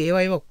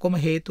 ඒවයි ඔක්කොම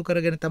හේතු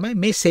කරගෙන තමයි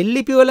මේ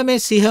සෙල්ලිපිවල මේ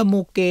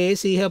සිහමුකේ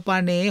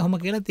සිහපනේ හොම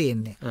කියලා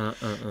තියෙන්නේ.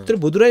 ඒතර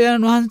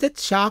බුදුරජාණන් වහන්සේත්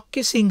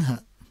ශාක්‍ය සිංහ.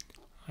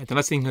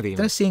 එතන සිංහ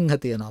තියෙනවා. එතන සිංහ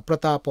තියෙනවා.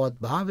 ප්‍රතාපවත්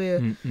භාවය,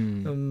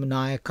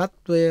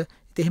 නායකත්වය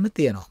එහෙම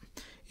තියෙනවා.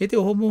 ඉතින්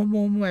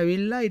ඔහොම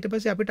ඇවිල්ලා ඊට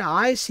පස්සේ අපිට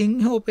ආයේ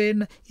සිංහෝ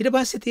පේන්න. ඊට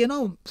පස්සේ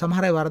තියෙනවා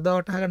සමහර අය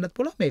වර්ධවට ගන්නත්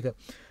පුළුවන් මේක.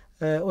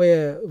 ඔය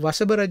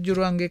වසබ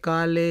රජුරුවන්ගේ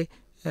කාලේ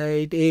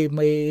ඒ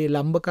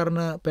ලම්බකරන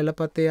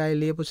පෙළපතේ අය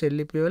ලියපු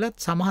සෙල්ලිපිවලත්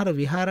සමහර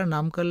විහාර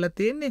නම් කරලා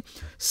තියෙන්නේ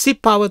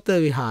සිපවත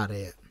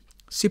විහාරය.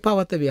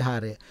 සිපවත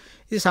විහාරය.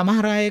 ඉතින්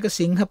සමහර අය ඒක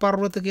සිංහ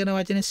පර්වත කියන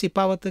වචනේ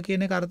සිපවත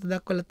කියන එක අර්ථ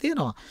දක්වලා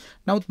තියෙනවා.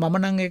 නමුත් මම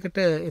නම් ඒකට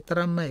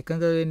තරම්ම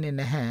එකඟ වෙන්නේ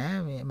නැහැ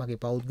මේ මගේ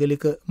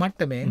පෞද්ගලික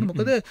මට්ටමෙන්.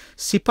 මොකද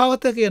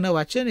සිපවත කියන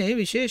වචනේ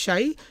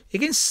විශේෂයි.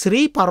 ඒකෙන්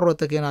ශ්‍රී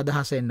පර්වත කියන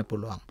අදහස එන්න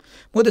පුළුවන්.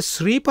 මොකද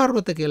ශ්‍රී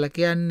පර්වත කියලා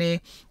කියන්නේ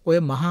ඔය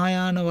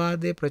මහායාන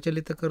වාදයේ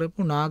ප්‍රචලිත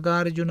කරපු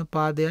නාගාර්ජුන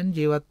පාදයන්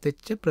ජීවත්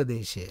වෙච්ච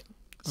ප්‍රදේශය.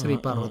 ශ්‍රී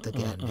පර්වත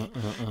කියන්නේ.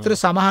 ඒතර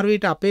සමහර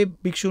විට අපේ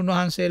භික්ෂුන්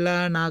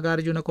වහන්සේලා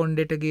නාගාර්ජුන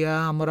කොණ්ඩේට ගියා,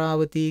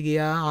 අමරාවතී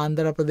ගියා,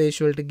 ආන්ධ්‍ර ප්‍රදේශ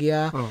වලට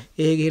ගියා.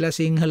 ඒ ගිහිලා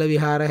සිංහල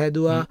විහාර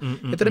හැදුවා.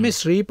 ඒතර මේ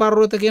ශ්‍රී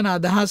පර්වත කියන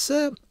අදහස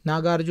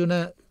නාගාර්ජුන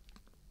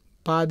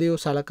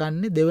පාදයෝ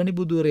සලකන්නේ දෙවනි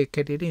බුදුවරයෙක්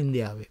හැටියට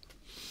ඉන්දියාවේ.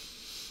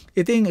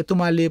 ඉතින්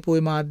එතුමා ලියපු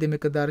ওই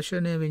මාධ්‍යමික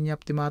දර්ශනය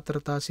විඤ්ඤාප්ති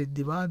මාත්‍රතා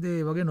සිද්ධිවාදය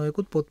වගේ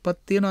නොයෙකුත් පොත්පත්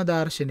තියෙනවා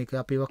දාර්ශනික.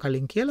 අපිව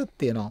කලින් කියලාත්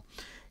තියෙනවා.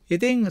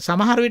 ඉතින්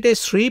සමහර විට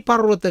ශ්‍රී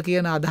පර්වත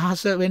කියන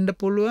අදහස වෙන්න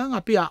පුළුවන්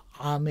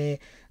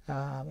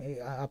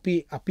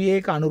අපි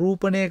ඒක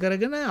අනුරූපණය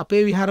කරගෙන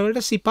අපේ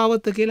විහාරවලට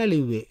සිපවත කියලා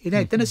ලිව්වේ. ඉතින්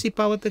එතන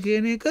සිපවත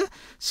කියන එක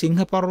සිංහ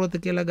පර්වත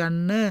කියලා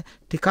ගන්න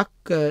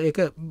ටිකක්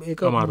ඒක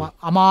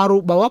අමාරු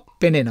බවක්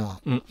පෙනෙනවා.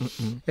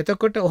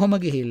 එතකොට ඔහොම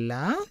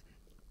ගිහිල්ලා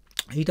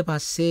ඊට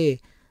පස්සේ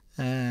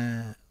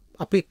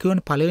අපි කියවන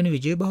පළවෙනි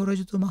විජයබහු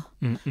රජතුමා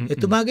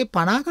එතුමාගේ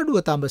පනාකඩුව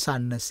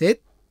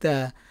තඹසන්නසෙත්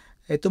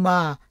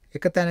එතුමා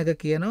එක තැනක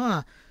කියනවා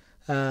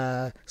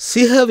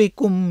සිහ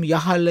විකුම්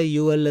යහල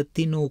යුවල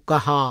තිනු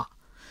කහා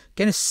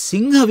කියන්නේ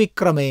සිංහ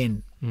වික්‍රමයෙන්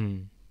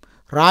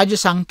රාජ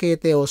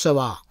සංකේතය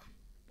ඔසවා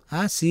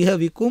සිහ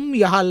විකුම්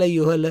යහල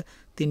යුවල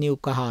තිනු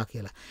කහා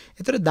කියලා.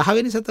 ඒතර 10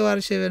 වෙනි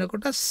සතවර්ෂය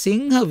වෙනකොට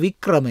සිංහ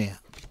වික්‍රමය.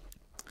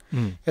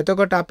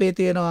 එතකොට අපේ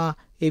තියෙනවා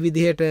ඒ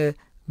විදිහට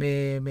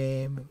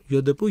මේ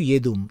යොදපු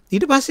යෙදුම්.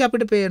 ඊට පස්සේ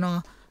අපිට පේනවා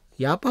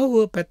යාපහුව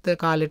පැත්ත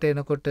කාලෙට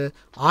එනකොට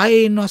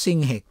ආයේ ඉන්නවා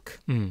සිංහෙක්.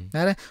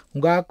 නේද?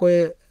 හුඟක් ඔය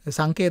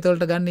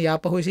සංකේතවලට ගන්න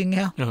යාපහුවේ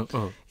සිංහයා.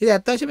 ඉතින්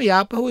ඇත්ත වශයෙන්ම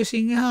යාපහුවේ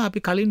සිංහයා අපි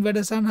කලින්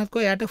වැඩසටහනක්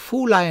කො යට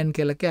ෆූල් අයන්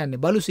කියලා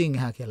කියන්නේ බලු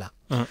සිංහයා කියලා.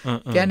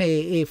 කියන්නේ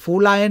ඒ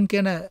ෆූල් අයන්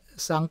කියන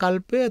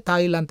සංකල්පය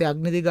තායිලන්තයේ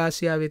අග්නිදිග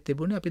ආසියාවේ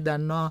තිබුණේ. අපි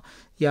දන්නවා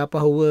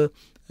යාපහුව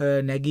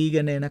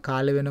නැගීගෙන එන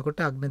කාලෙ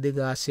වෙනකොට අග්නිදිග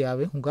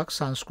ආසියාවේ හුඟක්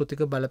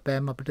සංස්කෘතික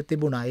බලපෑම් අපිට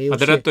තිබුණා. ඒ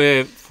අදටත් ඔය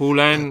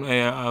ෆූලයන්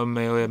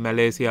ඔය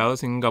මැලේසියාව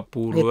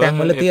සිංගප්පූරුව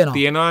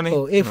තියෙනවානේ.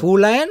 ඒ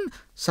ෆූලයන්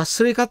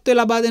ශාස්ත්‍රීයත්වය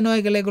ලබා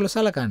දෙනවා කියලා ඒගොල්ලෝ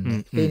සලකන්නේ.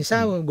 ඒ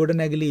නිසා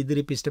ගොඩනැගිලි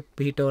ඉදිරි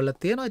පිටවල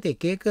තියෙනවා. ඉතින්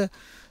එක එක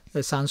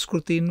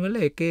සංස්කෘතීන් වල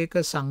එක එක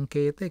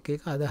සංකේත එක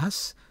එක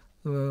අදහස්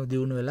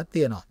දියුණු වෙලා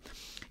තියෙනවා.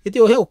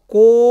 ඉතින් ඔය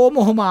ඔක්කොම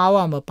ඔහොම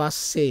ආවම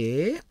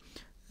පස්සේ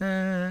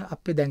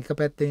අපි දැන් එක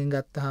පැත්තකින්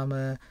ගත්තාම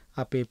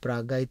අපේ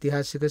ප්‍රාග්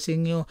ඓතිහාසික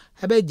සිංහයෝ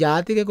හැබැයි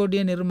ජාතික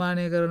කොඩිය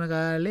නිර්මාණය කරන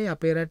කාලේ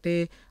අපේ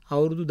රටේ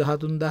අවුරුදු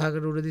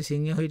 13000කට උඩදී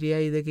සිංහයෝ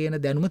හිටියයිද කියන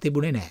දැනුම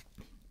තිබුණේ නැහැ.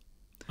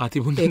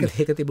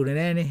 ඒක තිබුණේ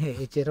නැහනේ.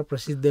 එච්චර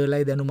ප්‍රසිද්ධ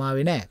වෙලයි දැනුම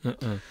ආවේ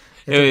නැහැ.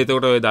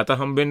 එතකොට ඔය දත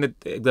හම්බෙන්නේ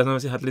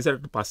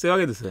 1948ට පස්සේ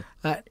වගේද සර්?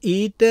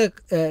 ඊට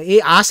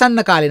ඒ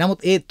ආසන්න කාලේ.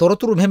 නමුත් ඒ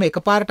තොරතුරු මෙහෙම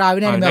එකපාරට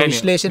ආවේ නැහැ. මේ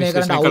විශ්ලේෂණය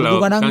කරන්න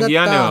අවුරුදු ගණන්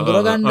ගත්තා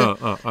අඳුරගන්න.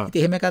 ඉතින්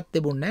එහෙම එකක්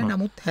තිබුණේ නැහැ.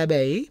 නමුත්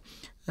හැබැයි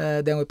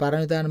දැන් ඔය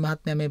පරණවිතාන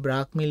මහත්මයා මේ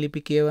බ්‍රාහ්මී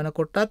ලිපි කියවන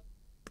කොටත්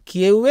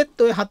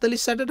කියුවෙත් ඔය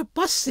 48ට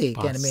පස්සේ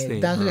කියන්නේ මේ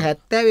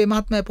 1970 මේ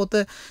මහත්මයා පොත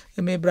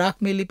මේ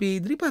බ්‍රාහ්මී ලිපි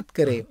ඉදිරිපත්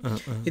කරේ.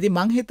 ඉතින්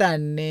මං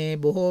හිතන්නේ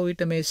බොහෝ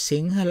විට මේ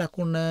සිංහ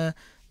ලකුණ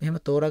මෙහෙම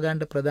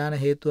තෝරගන්න ප්‍රධාන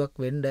හේතුවක්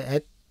වෙන්න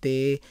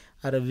ඇත්තේ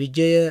අර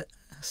විජය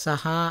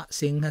සහ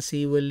සිංහ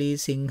සීවලී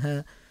සිංහ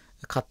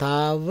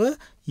කතාව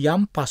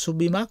යම්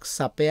පසුබිමක්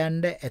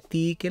සපයන්න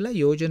ඇති කියලා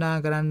යෝජනා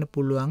කරන්න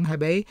පුළුවන්.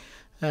 හැබැයි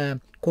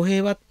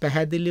කොහේවත්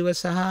පැහැදිලිව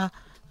සහ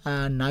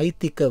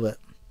නෛතිකව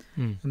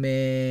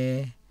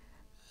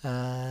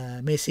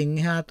මේ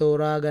සිංහයා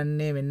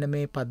තෝරාගන්නේ මෙන්න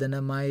මේ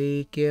පදනමයි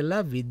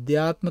කියලා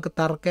විද්‍යාත්මක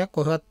තර්කයක්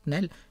කොහොත්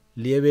නැහැ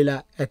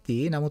ලියවෙලා ඇති.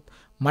 නමුත්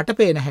මට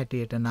පේන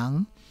හැටියට නම්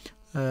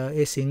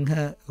ඒ සිංහ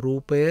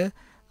රූපය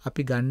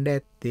අපි ගන්න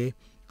ඇත්තේ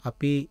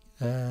අපි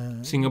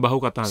සිංහ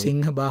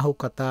බාහු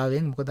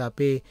කතාවෙන්. මොකද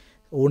අපේ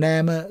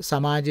ඕනෑම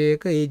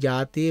සමාජයක ඒ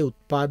ජාතියේ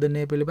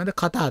උත්පාදනය පිළිබඳ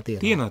කතා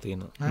තියෙනවා.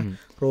 තියෙනවා.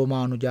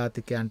 රෝමානු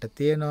ජාතිකයන්ට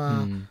තියෙනවා.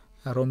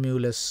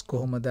 රොමියුලස්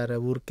කොහොමද අර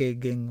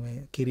වෘකයෙක්ගෙන්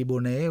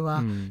කිරිබොන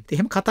ඒවා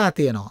එහෙම කතා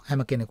තියෙනවා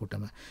හැම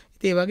කෙනෙකුටම.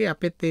 ඒ වගේ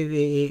අපෙත්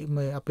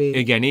අපේ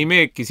ඒ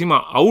ගැනීමේ කිසිම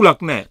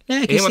අවුලක් නැහැ.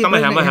 එහෙම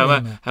තමයි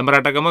හැම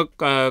රටකම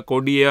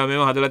කොඩිය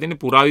මේව හදලා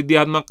තියෙන්නේ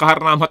පුරාවිද්‍යාත්මක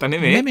කාරණා මත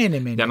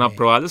නෙමෙයි.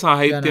 ජනප්‍රවාද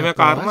සාහිත්‍යමය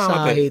කාරණා මත.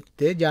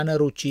 සාහිත්‍ය, ජන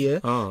රුචිය,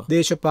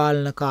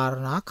 දේශපාලන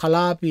කාරණා,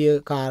 කලාපීය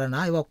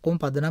කාරණා ඒවා ඔක්කොම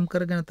පදනම්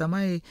කරගෙන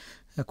තමයි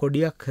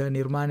කොඩියක්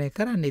නිර්මාණය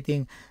කරන්නේ.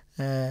 ඉතින්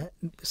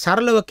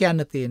සරලව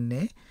කියන්න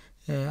තියෙන්නේ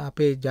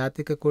අපේ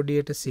ජාතික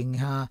කොඩියට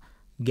සිංහා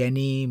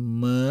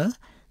ගැනීම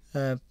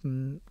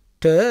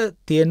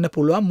තියෙන්න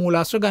පුළුවන්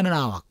මූලාශ්‍ර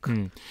ගණනාවක්.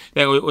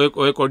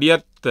 ඔය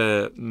කොඩියත්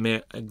මේ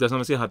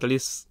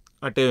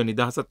 1948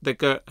 නිදහසත්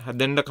එක්ක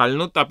හැදෙන්න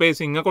කලිනුත් අපේ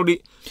සිංහ කොඩි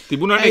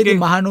තිබුණාට ඒක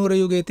මහනුවර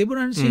යුගයේ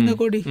තිබුණානේ සිංහ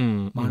කොඩි.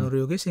 මහනුවර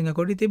යුගයේ සිංහ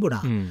කොඩි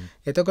තිබුණා.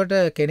 එතකොට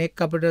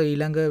කෙනෙක් අපිට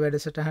ඊළඟ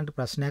වැඩසටහනට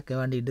ප්‍රශ්නයක්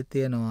එවන්න ඉඩ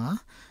තියෙනවා.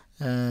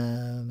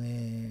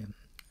 මේ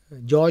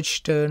ජෝර්ජ්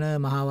ටර්නර්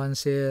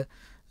මහාවංශය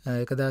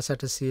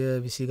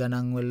 1820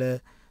 ගණන් වල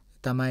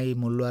තමයි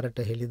මුල්වරට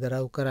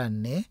හෙළිදරව්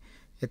කරන්නේ.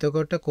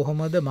 එතකොට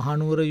කොහොමද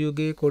මහනුවර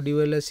යුගයේ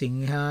කොඩිවල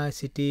සිංහා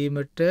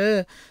සිටීමට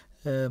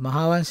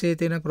මහාවංශයේ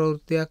තියෙන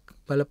ප්‍රවෘත්තියක්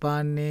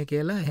බලපාන්නේ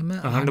කියලා එහෙම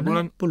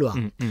අහන්න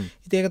පුළුවන්.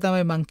 ඉතින් ඒක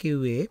තමයි මං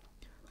කිව්වේ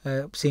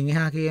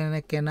සිංහා කියන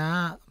කෙනා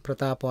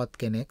ප්‍රතාපවත්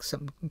කෙනෙක්,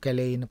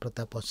 කැලේ ඉන්න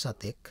ප්‍රතාපවත්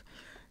සතෙක්.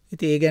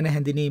 ඉතින් ඒ ගැන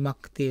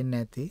හැඳිනීමක් තියෙන්න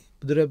ඇති.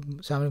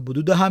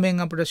 බුදුදහමෙන්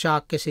අපිට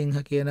ශාක්‍ය සිංහ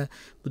කියන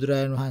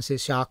බුදුරජාණන් වහන්සේ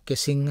ශාක්‍ය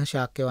සිංහ,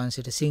 ශාක්‍ය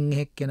වංශයට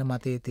සිංහෙක් කියන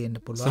මතය තියෙන්න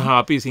පුළුවන්. සහ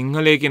අපි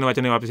සිංහලයේ කියන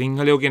වචනේ අපි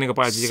සිංහලයෝ කියන එක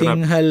පාවිච්චි කරලා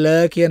සිංහල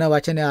කියන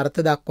වචනේ අර්ථ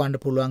දක්වන්න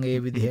පුළුවන් ඒ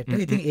විදිහට.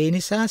 ඉතින් ඒ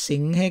නිසා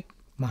සිංහෙක්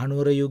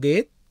මහනුවර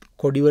යුගයේ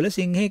කොඩිවල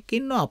සිංහෙක්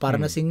ඉන්නවා,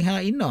 පරණ සිංහා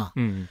ඉන්නවා.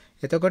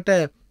 එතකොට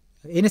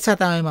ඒ නිසා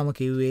තමයි මම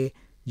කිව්වේ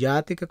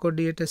ජාතික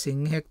කොඩියට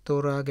සිංහෙක්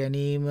තෝරා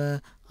ගැනීම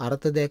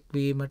අර්ථ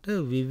දැක්වීමට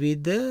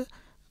විවිධ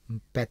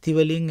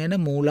පැතිවලින් එන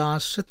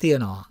මූලාශ්‍ර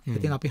තියෙනවා.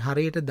 ඉතින් අපි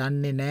හරියට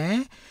දන්නේ නැහැ.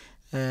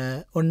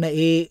 ඔන්න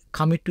ඒ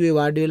කමිටුවේ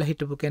වාඩි වෙලා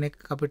හිටපු කෙනෙක්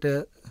අපිට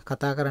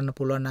කතා කරන්න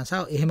පුළුවන්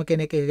නම් එහෙම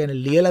කෙනෙක් ඒක ගැන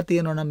ලියලා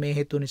තියෙනවා නම් මේ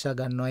හේතු නිසා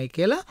ගන්නවයි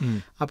කියලා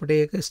අපිට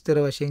ඒක ස්ථිර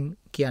වශයෙන්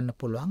කියන්න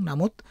පුළුවන්.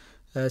 නමුත්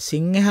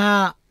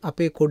සිංහා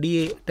අපේ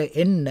කොඩියට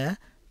එන්න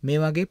මේ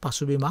වගේ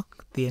පසුබිමක්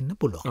තියෙන්න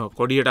පුළුවන්.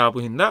 කොඩියට ආපු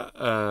හින්දා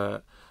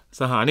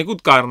සහ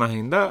අනිකුත් කාරණා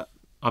හින්දා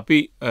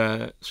අපි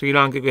ශ්‍රී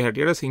ලාංකිකයෝ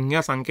හැටියට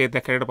සිංහයා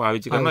සංකේතයක් හැටියට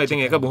පාවිච්චි කරනවා.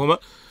 ඉතින් ඒක බොහොම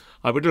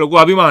අපිට ලොකු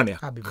අභිමානයක්.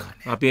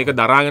 අපි ඒක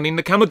දරාගෙන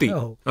ඉන්න කැමතියි.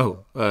 ඔව්.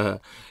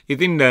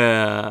 ඉතින්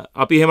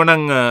අපි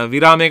එහෙමනම්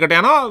විරාමයකට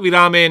යනවා.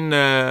 විරාමයෙන්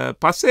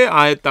පස්සේ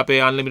ආයෙත්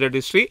අපේ අන්ලිමිටඩ්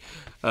හිස්ටරි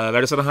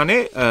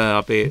වැඩසටහනේ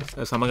අපේ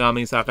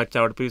සමගාමී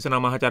සාකච්ඡාවට පිවිසෙන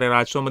මහාචාර්ය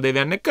රාජ්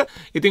සෝමදේවයන් එක්ක.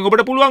 ඉතින්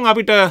ඔබට පුළුවන්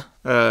අපිට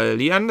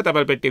ලියන්න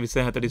තැපැල් පෙට්ටිය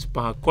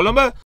 2045 කොළඹ.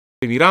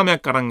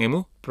 විරාමයක් අරන්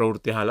එමු.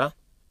 ප්‍රවෘත්ති අහලා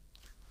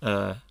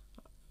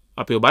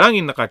අපි බලන්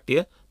ඉන්න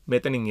කට්ටිය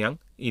මෙතනින් යන්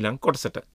ඊළඟ කොටසට.